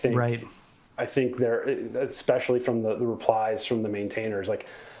 I think. Right. I think they're, especially from the replies from the maintainers, like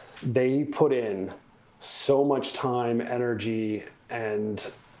they put in so much time, energy, and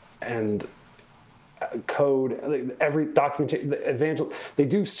code, every documentation, they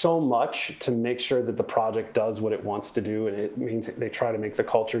do so much to make sure that the project does what it wants to do. And it means they try to make the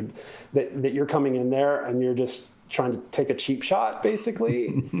culture that you're coming in there and you're just trying to take a cheap shot,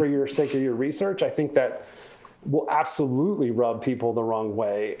 basically, for your sake of your research. I think that will absolutely rub people the wrong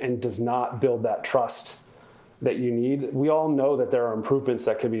way and does not build that trust that you need. We all know that there are improvements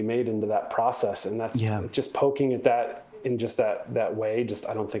that can be made into that process, and that's just poking at that in just that way. Just,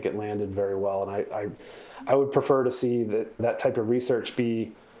 I don't think it landed very well, and I would prefer to see that type of research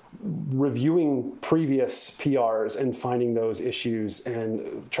be reviewing previous PRs and finding those issues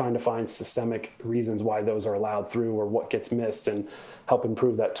and trying to find systemic reasons why those are allowed through or what gets missed, and help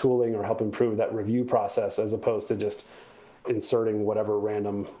improve that tooling or help improve that review process, as opposed to just inserting whatever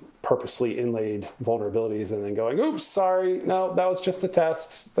random purposely inlaid vulnerabilities and then going, oops, sorry, no, that was just a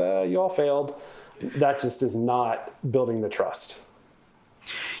test. You all failed. That just is not building the trust.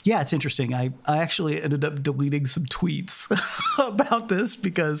 Yeah, it's interesting. I actually ended up deleting some tweets about this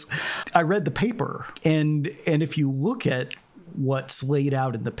because I read the paper. And if you look at what's laid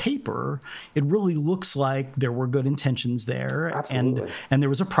out in the paper, it really looks like there were good intentions there. Absolutely. And there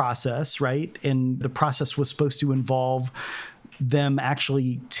was a process, right? And the process was supposed to involve them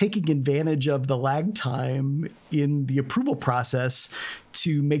actually taking advantage of the lag time in the approval process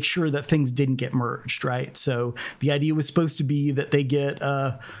to make sure that things didn't get merged, right? So the idea was supposed to be that they get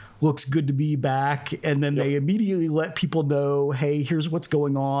looks good to be back, and then they immediately let people know, hey, here's what's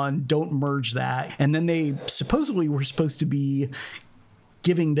going on, don't merge that. And then they supposedly were supposed to be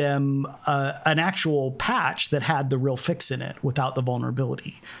giving them an actual patch that had the real fix in it without the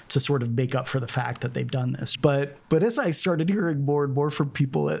vulnerability to sort of make up for the fact that they've done this. But as I started hearing more and more from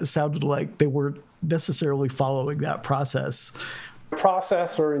people, it sounded like they weren't necessarily following that process.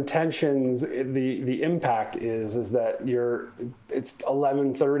 Process or intentions, the impact is that it's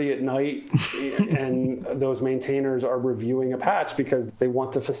 11:30 at night and those maintainers are reviewing a patch because they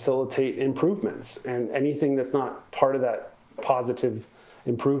want to facilitate improvements, and anything that's not part of that positive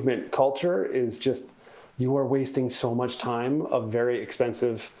improvement culture is just, you are wasting so much time of very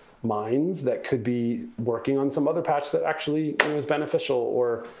expensive minds that could be working on some other patch that actually is beneficial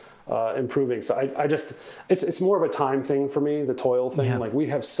or improving. So I just, it's more of a time thing for me, the toil thing. Yeah. Like, we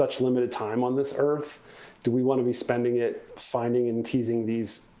have such limited time on this earth. Do we want to be spending it finding and teasing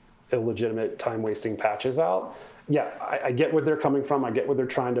these illegitimate time wasting patches out? Yeah, I get where they're coming from. I get what they're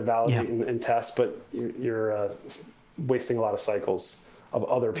trying to validate and test, but you're wasting a lot of cycles of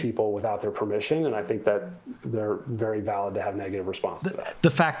other people without their permission. And I think that they're very valid to have negative response to that. The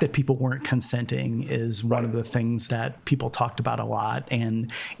fact that people weren't consenting is one of the things that people talked about a lot. And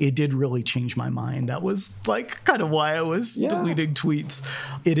it did really change my mind. That was like kind of why I was deleting tweets.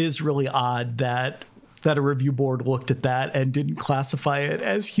 It is really odd that a review board looked at that and didn't classify it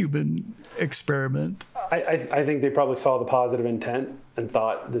as human experiment. I think they probably saw the positive intent and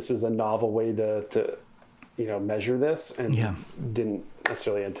thought this is a novel way to measure this, and didn't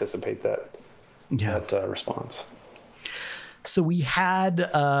necessarily anticipate that response. So we had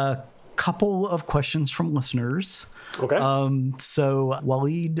a couple of questions from listeners. Okay. So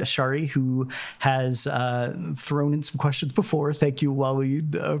Waleed Ashari, who has thrown in some questions before. Thank you,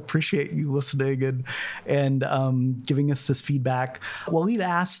 Waleed. Appreciate you listening and giving us this feedback. Waleed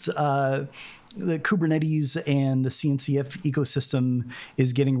asked, the Kubernetes and the CNCF ecosystem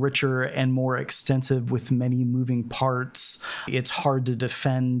is getting richer and more extensive with many moving parts. It's hard to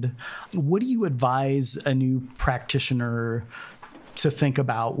defend. What do you advise a new practitioner to think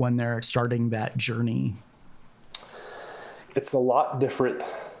about when they're starting that journey? It's a lot different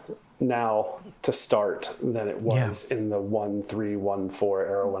now to start than it was in the 1.3, 1.4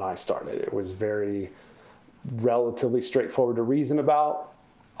 era when I started. It was relatively straightforward to reason about.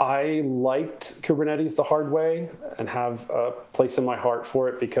 I liked Kubernetes the hard way and have a place in my heart for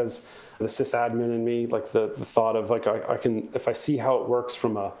it because the sysadmin in me, like the thought of like, I can, if I see how it works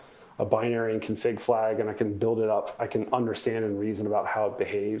from a binary and config flag and I can build it up, I can understand and reason about how it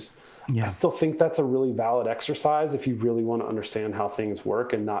behaves. I still think that's a really valid exercise if you really want to understand how things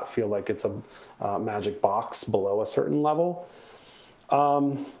work and not feel like it's a magic box below a certain level.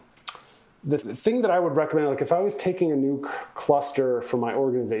 The thing that I would recommend, like if I was taking a new cluster for my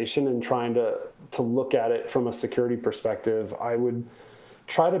organization and trying to look at it from a security perspective, I would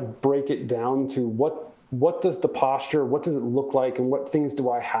try to break it down to what does the posture, what does it look like, and what things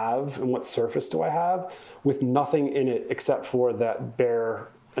do I have, and what surface do I have with nothing in it except for that bare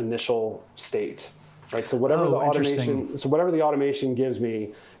initial state, right? So whatever the automation gives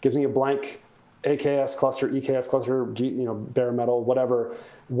me a blank AKS cluster, EKS cluster, bare metal, whatever.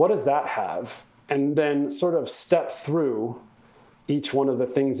 What does that have? And then sort of step through each one of the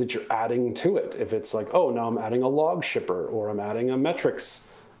things that you're adding to it. If it's like, oh, now I'm adding a log shipper, or I'm adding a metrics,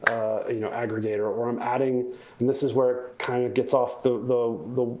 aggregator, or I'm adding, and this is where it kind of gets off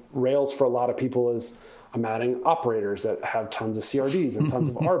the rails for a lot of people, is I'm adding operators that have tons of CRDs and tons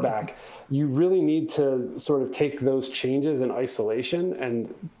of RBAC. You really need to sort of take those changes in isolation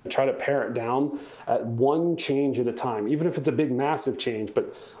and try to pare it down at one change at a time, even if it's a big, massive change.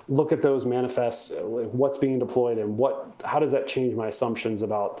 But look at those manifests, what's being deployed, and how does that change my assumptions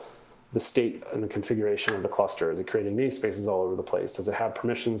about the state and the configuration of the cluster? Is it creating namespaces all over the place? Does it have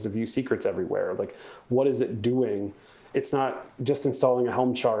permissions to view secrets everywhere? Like, what is it doing? It's not just installing a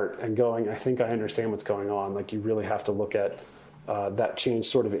Helm chart and going, I think I understand what's going on. Like, you really have to look at that change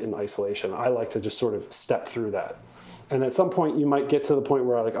sort of in isolation. I like to just sort of step through that. And at some point, you might get to the point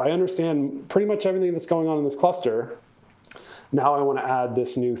where, like, I understand pretty much everything that's going on in this cluster. Now I want to add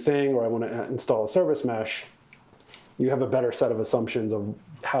this new thing, or I want to install a service mesh. You have a better set of assumptions of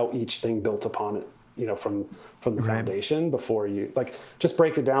how each thing built upon it, from the foundation before you, like, just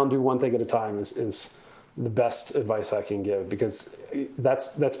break it down, do one thing at a time is the best advice I can give, because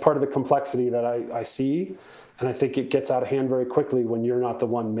that's part of the complexity that I see. And I think it gets out of hand very quickly when you're not the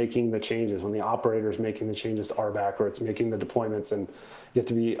one making the changes, when the operator is making the changes to RBAC, or it's making the deployments, and you have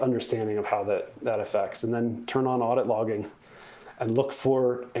to be understanding of how that affects. And then turn on audit logging and look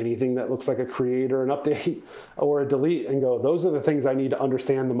for anything that looks like a create or an update or a delete, and go, those are the things I need to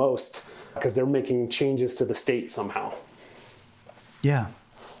understand the most, because they're making changes to the state somehow. Yeah,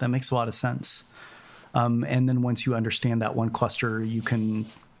 that makes a lot of sense. And then once you understand that one cluster, you can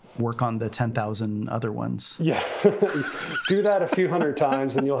work on the 10,000 other ones. Yeah, do that a few hundred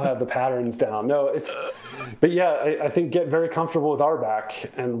times and you'll have the patterns down. But yeah, I think get very comfortable with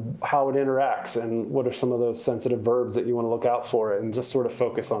RBAC and how it interacts, and what are some of those sensitive verbs that you want to look out for, and just sort of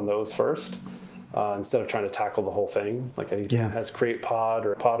focus on those first, instead of trying to tackle the whole thing. Like anything that has create pod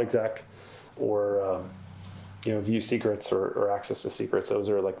or pod exec, or view secrets or access to secrets. Those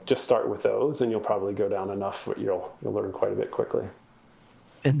are like, just start with those and you'll probably go down enough, but you'll learn quite a bit quickly.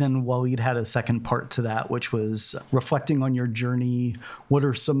 And then Waleed had a second part to that, which was reflecting on your journey. What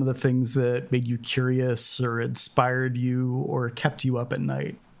are some of the things that made you curious or inspired you or kept you up at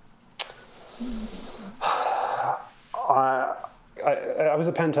night? I was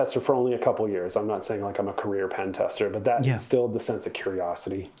a pen tester for only a couple years. I'm not saying like I'm a career pen tester, but that instilled the sense of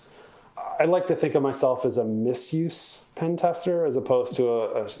curiosity. I like to think of myself as a misuse pen tester, as opposed to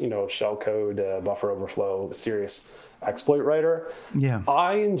a shellcode, buffer overflow, serious exploit writer. Yeah.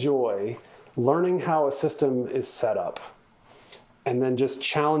 I enjoy learning how a system is set up, and then just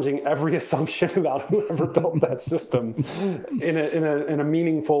challenging every assumption about whoever built that system in a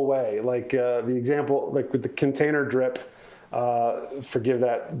meaningful way. Like the example, like with the container drip, forgive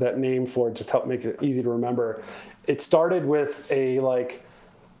that name for it, just help make it easy to remember. It started with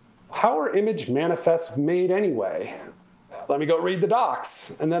how are image manifests made anyway? Let me go read the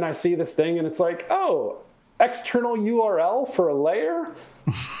docs. And then I see this thing and it's like, oh, external URL for a layer?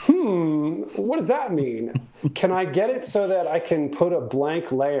 What does that mean? Can I get it so that I can put a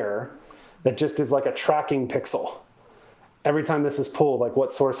blank layer that just is like a tracking pixel? Every time this is pulled, like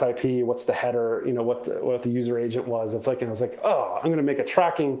what source IP, what's the header, what the user agent was. And I was like, oh, I'm going to make a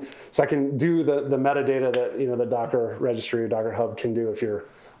tracking so I can do the metadata that, the Docker registry or Docker Hub can do if you're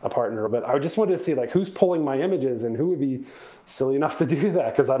a partner. But I just wanted to see who's pulling my images and who would be silly enough to do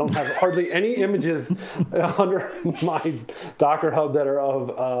that, because I don't have hardly any images under my Docker Hub that are of,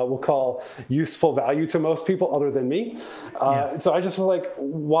 we'll call, useful value to most people other than me. So I just was like,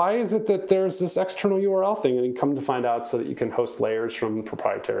 why is it that there's this external URL thing? And you come to find out so that you can host layers from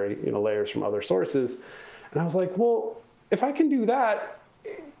proprietary, layers from other sources. And I was like, well, if I can do that,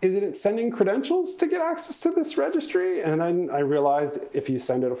 is it sending credentials to get access to this registry? And then I realized if you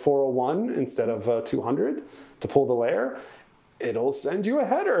send it a 401 instead of 200 to pull the layer, it'll send you a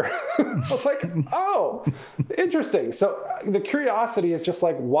header. I was like, oh, interesting. So the curiosity is just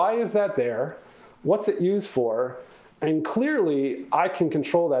like, why is that there? What's it used for? And clearly I can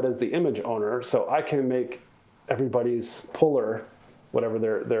control that as the image owner. So I can make everybody's puller, whatever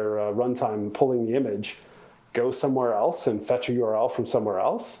their runtime pulling the image, go somewhere else and fetch a URL from somewhere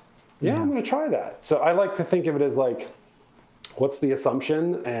else. Yeah, I'm going to try that. So I like to think of it as like, what's the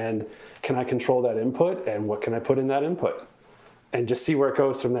assumption, and can I control that input, and what can I put in that input? And just see where it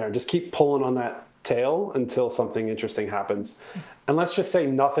goes from there. Just keep pulling on that tail until something interesting happens. And let's just say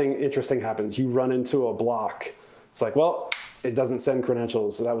nothing interesting happens. You run into a block. It's like, well, it doesn't send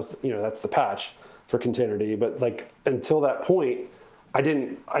credentials. So that was, that's the patch for Containerd. But until that point, I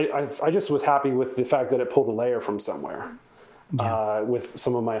just was happy with the fact that it pulled a layer from somewhere. With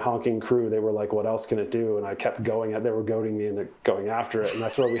some of my honking crew, they were like, what else can it do? And I kept going. They were goading me into going after it. And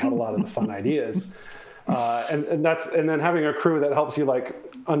that's where we had a lot of the fun ideas. And then having a crew that helps you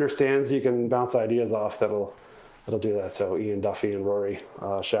understands you can bounce ideas off that'll do that. So Ian Duffy and Rory,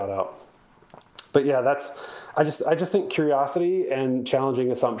 shout out. But yeah, I just think curiosity and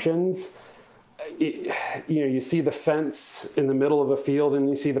challenging assumptions. You see the fence in the middle of a field, and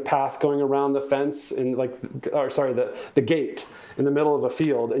you see the path going around the fence, and the gate in the middle of a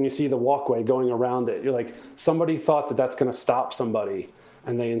field, and you see the walkway going around it. You're like, somebody thought that that's going to stop somebody,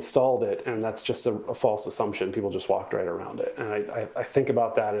 and they installed it, and that's just a false assumption. People just walked right around it. And I think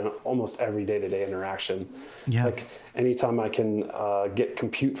about that in almost every day-to-day interaction. Yeah. Like anytime I can get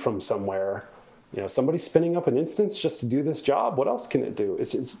compute from somewhere, somebody's spinning up an instance just to do this job. What else can it do?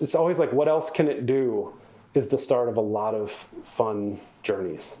 It's always like, what else can it do is the start of a lot of fun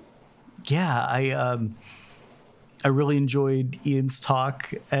journeys. Yeah, I really enjoyed Ian's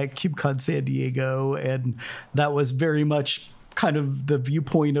talk at KubeCon San Diego, and that was very much kind of the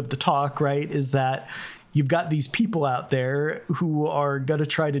viewpoint of the talk, right? Is that you've got these people out there who are going to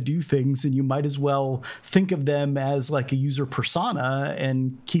try to do things, and you might as well think of them as like a user persona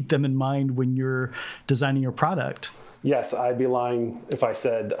and keep them in mind when you're designing your product. Yes, I'd be lying if I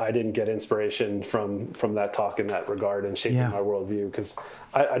said I didn't get inspiration from that talk in that regard and shaping my worldview, because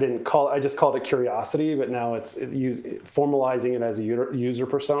I just called it curiosity, but now formalizing it as a user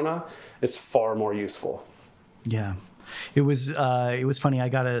persona is far more useful. Yeah. It was funny. I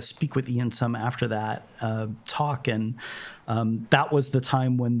got to speak with Ian some after that talk, and that was the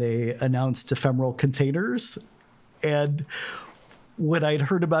time when they announced ephemeral containers. And when I'd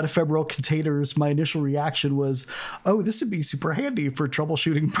heard about ephemeral containers, my initial reaction was, oh, this would be super handy for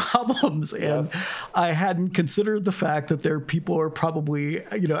troubleshooting problems. And yes. I hadn't considered the fact that there are people who are probably,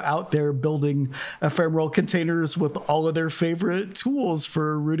 out there building ephemeral containers with all of their favorite tools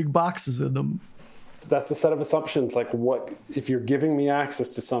for rooting boxes in them. That's the set of assumptions. Like, what if you're giving me access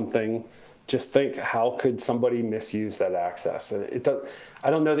to something? Just think, how could somebody misuse that access? And I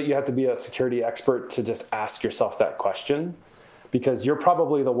don't know that you have to be a security expert to just ask yourself that question, because you're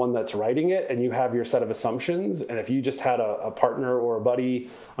probably the one that's writing it, and you have your set of assumptions. And if you just had a partner or a buddy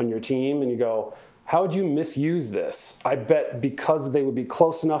on your team, and you go, how would you misuse this? I bet because they would be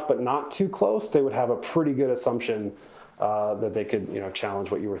close enough but not too close, they would have a pretty good assumption that they could,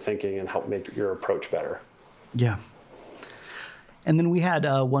 challenge what you were thinking and help make your approach better. Yeah. And then we had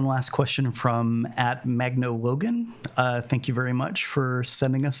one last question from @MagnoLogan. Thank you very much for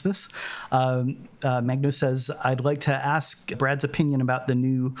sending us this. Magno says, I'd like to ask Brad's opinion about the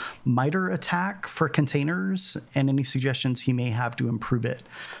new MITRE attack for containers and any suggestions he may have to improve it.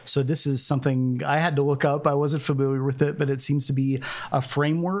 So this is something I had to look up. I wasn't familiar with it, but it seems to be a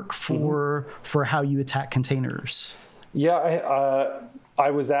framework for how you attack containers. Yeah, I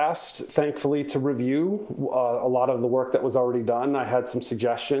was asked, thankfully, to review a lot of the work that was already done. I had some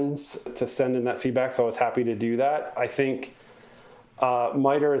suggestions to send in that feedback, so I was happy to do that. I think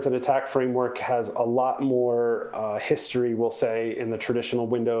MITRE as an attack framework has a lot more history, we'll say, in the traditional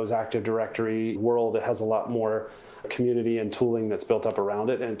Windows Active Directory world. It has a lot more community and tooling that's built up around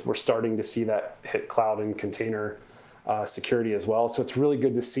it, and we're starting to see that hit cloud and container security as well. So it's really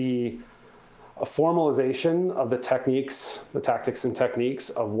good to see a formalization of the tactics and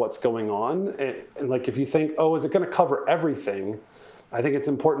techniques of what's going on. And like, if you think, is it going to cover everything? I think it's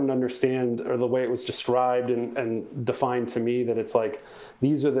important to understand, or the way it was described and defined to me, that it's like,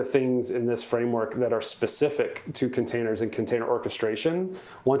 these are the things in this framework that are specific to containers and container orchestration.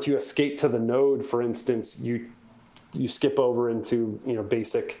 Once you escape to the node, for instance, you skip over into,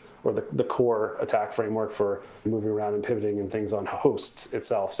 basic or the core attack framework for moving around and pivoting and things on hosts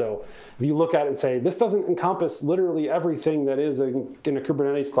itself. So if you look at it and say, this doesn't encompass literally everything that is in a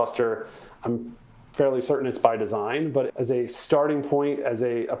Kubernetes cluster, I'm fairly certain it's by design. But as a starting point, as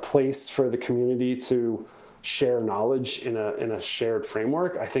a place for the community to share knowledge in a shared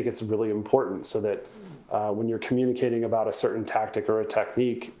framework, I think it's really important, so that when you're communicating about a certain tactic or a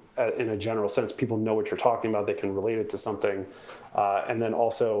technique, in a general sense, people know what you're talking about, they can relate it to something. And then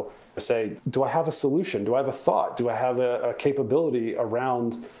also say, do I have a solution? Do I have a thought? Do I have a capability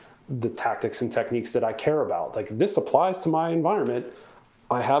around the tactics and techniques that I care about? Like, this applies to my environment.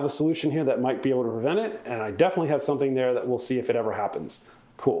 I have a solution here that might be able to prevent it, and I definitely have something there that we'll see if it ever happens.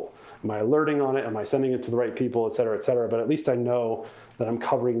 Cool. Am I alerting on it? Am I sending it to the right people, et cetera, et cetera? But at least I know that I'm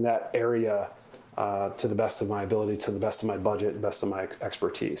covering that area to the best of my ability, to the best of my budget, the best of my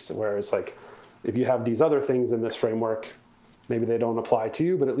expertise. Whereas, like, if you have these other things in this framework, maybe they don't apply to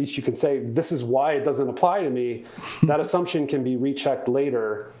you, but at least you can say, this is why it doesn't apply to me. That assumption can be rechecked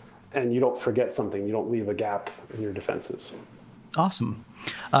later, and you don't forget something. You don't leave a gap in your defenses. Awesome.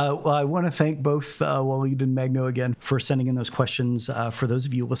 Well, I want to thank both Waleed and Magno again for sending in those questions. For those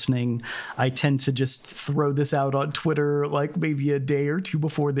of you listening, I tend to just throw this out on Twitter like maybe a day or two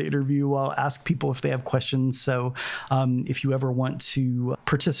before the interview. I'll ask people if they have questions. So if you ever want to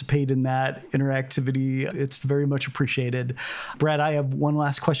participate in that interactivity, it's very much appreciated. Brad, I have one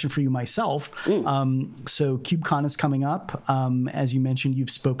last question for you myself. So KubeCon is coming up. As you mentioned,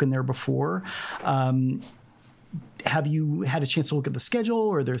 you've spoken there before. Have you had a chance to look at the schedule,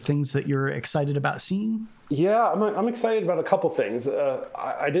 or are there things that you're excited about seeing? Yeah, I'm excited about a couple things.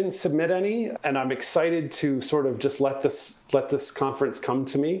 I didn't submit any, and I'm excited to sort of just let this conference come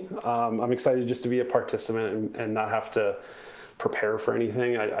to me. I'm excited just to be a participant and not have to prepare for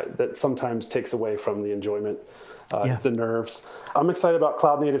anything. That sometimes takes away from the enjoyment. It's the nerves. I'm excited about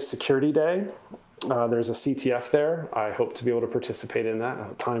Cloud Native Security Day. There's a CTF there. I hope to be able to participate in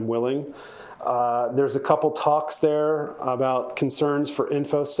that, time willing. There's a couple talks there about concerns for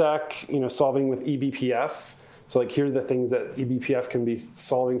InfoSec, solving with eBPF. So like, here are the things that eBPF can be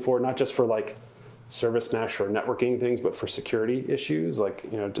solving for, not just for like service mesh or networking things, but for security issues, like,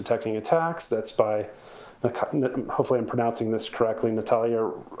 detecting attacks. That's by, hopefully I'm pronouncing this correctly, Natalia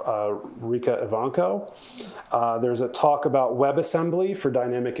Rika Ivanko. There's a talk about WebAssembly for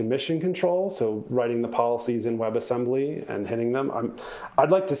dynamic emission control. So writing the policies in WebAssembly and hitting them.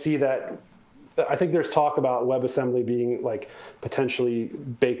 I'd like to see that. I think there's talk about WebAssembly being like potentially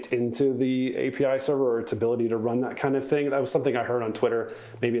baked into the API server, or its ability to run that kind of thing. That was something I heard on Twitter.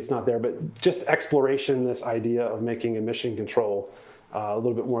 Maybe it's not there, but just exploration, this idea of making emission control a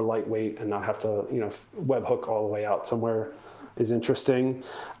little bit more lightweight and not have to, webhook all the way out somewhere is interesting.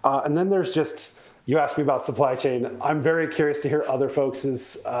 And then there's just, you asked me about supply chain. I'm very curious to hear other folks'.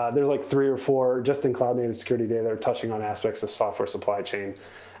 There's like 3 or 4 just in Cloud Native Security Day that are touching on aspects of software supply chain.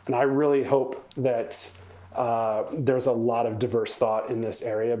 And I really hope that there's a lot of diverse thought in this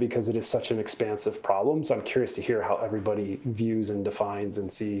area, because it is such an expansive problem. So I'm curious to hear how everybody views and defines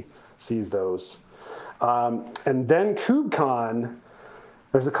and sees those. And then KubeCon,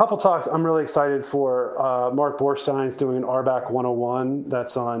 there's a couple talks I'm really excited for. Mark Borstein's doing an RBAC 101.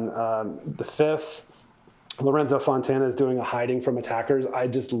 That's on the 5th. Lorenzo Fontana is doing a hiding from attackers. I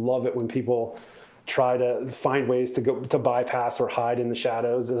just love it when people try to find ways to bypass or hide in the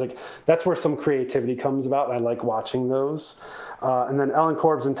shadows. It's like, that's where some creativity comes about, and I like watching those. And then Ellen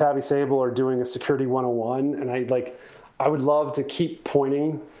Corbs and Tabby Sable are doing a Security 101, and I would love to keep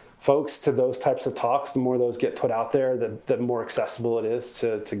pointing folks to those types of talks. The more those get put out there, the more accessible it is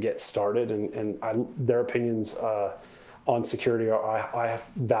to get started, and their opinions on security I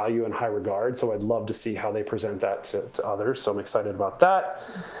value in high regard. So I'd love to see how they present that to others. So I'm excited about that.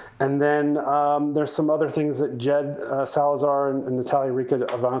 And then there's some other things that Jed Salazar and Natalia Rika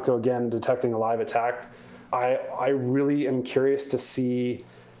Ivanko, again, detecting a live attack. I really am curious to see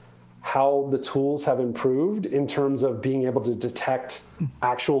how the tools have improved in terms of being able to detect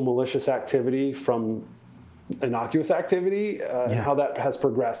actual malicious activity from innocuous activity, and how that has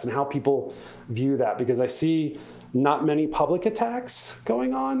progressed and how people view that. Because I see not many public attacks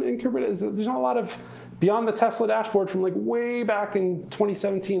going on in Kubernetes. There's not a lot of, beyond the Tesla dashboard from like way back in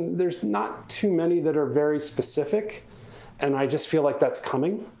 2017, there's not too many that are very specific. And I just feel like that's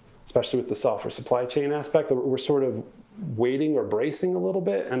coming, especially with the software supply chain aspect. We're sort of waiting or bracing a little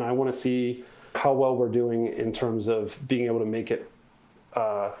bit. And I want to see how well we're doing in terms of being able to make it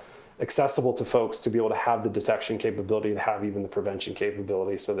accessible to folks to be able to have the detection capability, to have even the prevention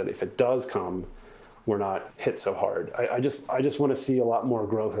capability, so that if it does come, we're not hit so hard. I just want to see a lot more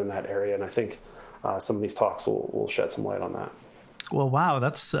growth in that area, and I think some of these talks will shed some light on that. Well, wow,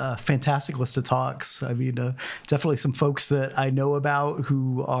 that's a fantastic list of talks. I mean, definitely some folks that I know about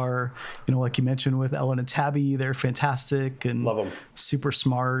who are, like you mentioned with Ellen and Tabby, they're fantastic and love them. Super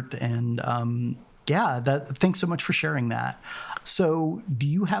smart. And thanks so much for sharing that. So do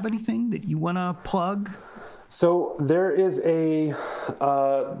you have anything that you want to plug? So there's a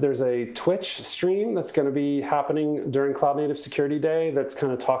Twitch stream that's going to be happening during Cloud Native Security Day that's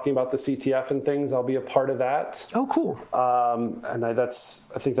kind of talking about the CTF and things. I'll be a part of that. Oh, cool. And I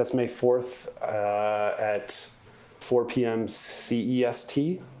think that's May 4th at 4 p.m.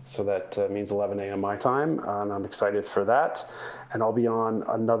 CEST. So that means 11 a.m. my time. And I'm excited for that. And I'll be on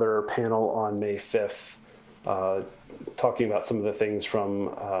another panel on May 5th talking about some of the things from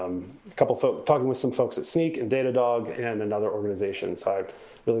a couple folks, talking with some folks at Snyk and Datadog and another organization. So I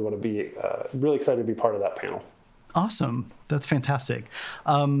really want to be really excited to be part of that panel. Awesome. That's fantastic.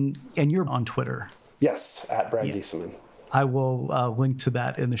 And you're on Twitter. Yes, at Brad Giesemann. I will link to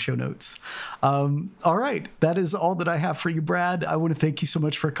that in the show notes. All right. That is all that I have for you, Brad. I want to thank you so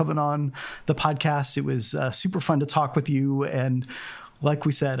much for coming on the podcast. It was super fun to talk with you, and like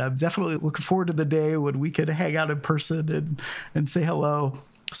we said, I'm definitely looking forward to the day when we can hang out in person and say hello,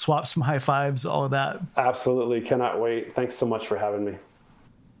 swap some high fives, all of that. Absolutely. Cannot wait. Thanks so much for having me.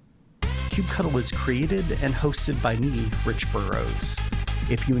 KubeCuddle is created and hosted by me, Rich Burrows.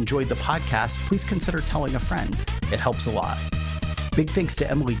 If you enjoyed the podcast, please consider telling a friend. It helps a lot. Big thanks to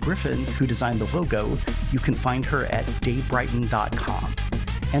Emily Griffin, who designed the logo. You can find her at davebrighton.com.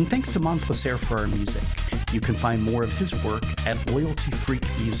 And thanks to Montplaisir for our music. You can find more of his work at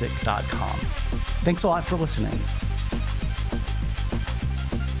loyaltyfreakmusic.com. Thanks a lot for listening.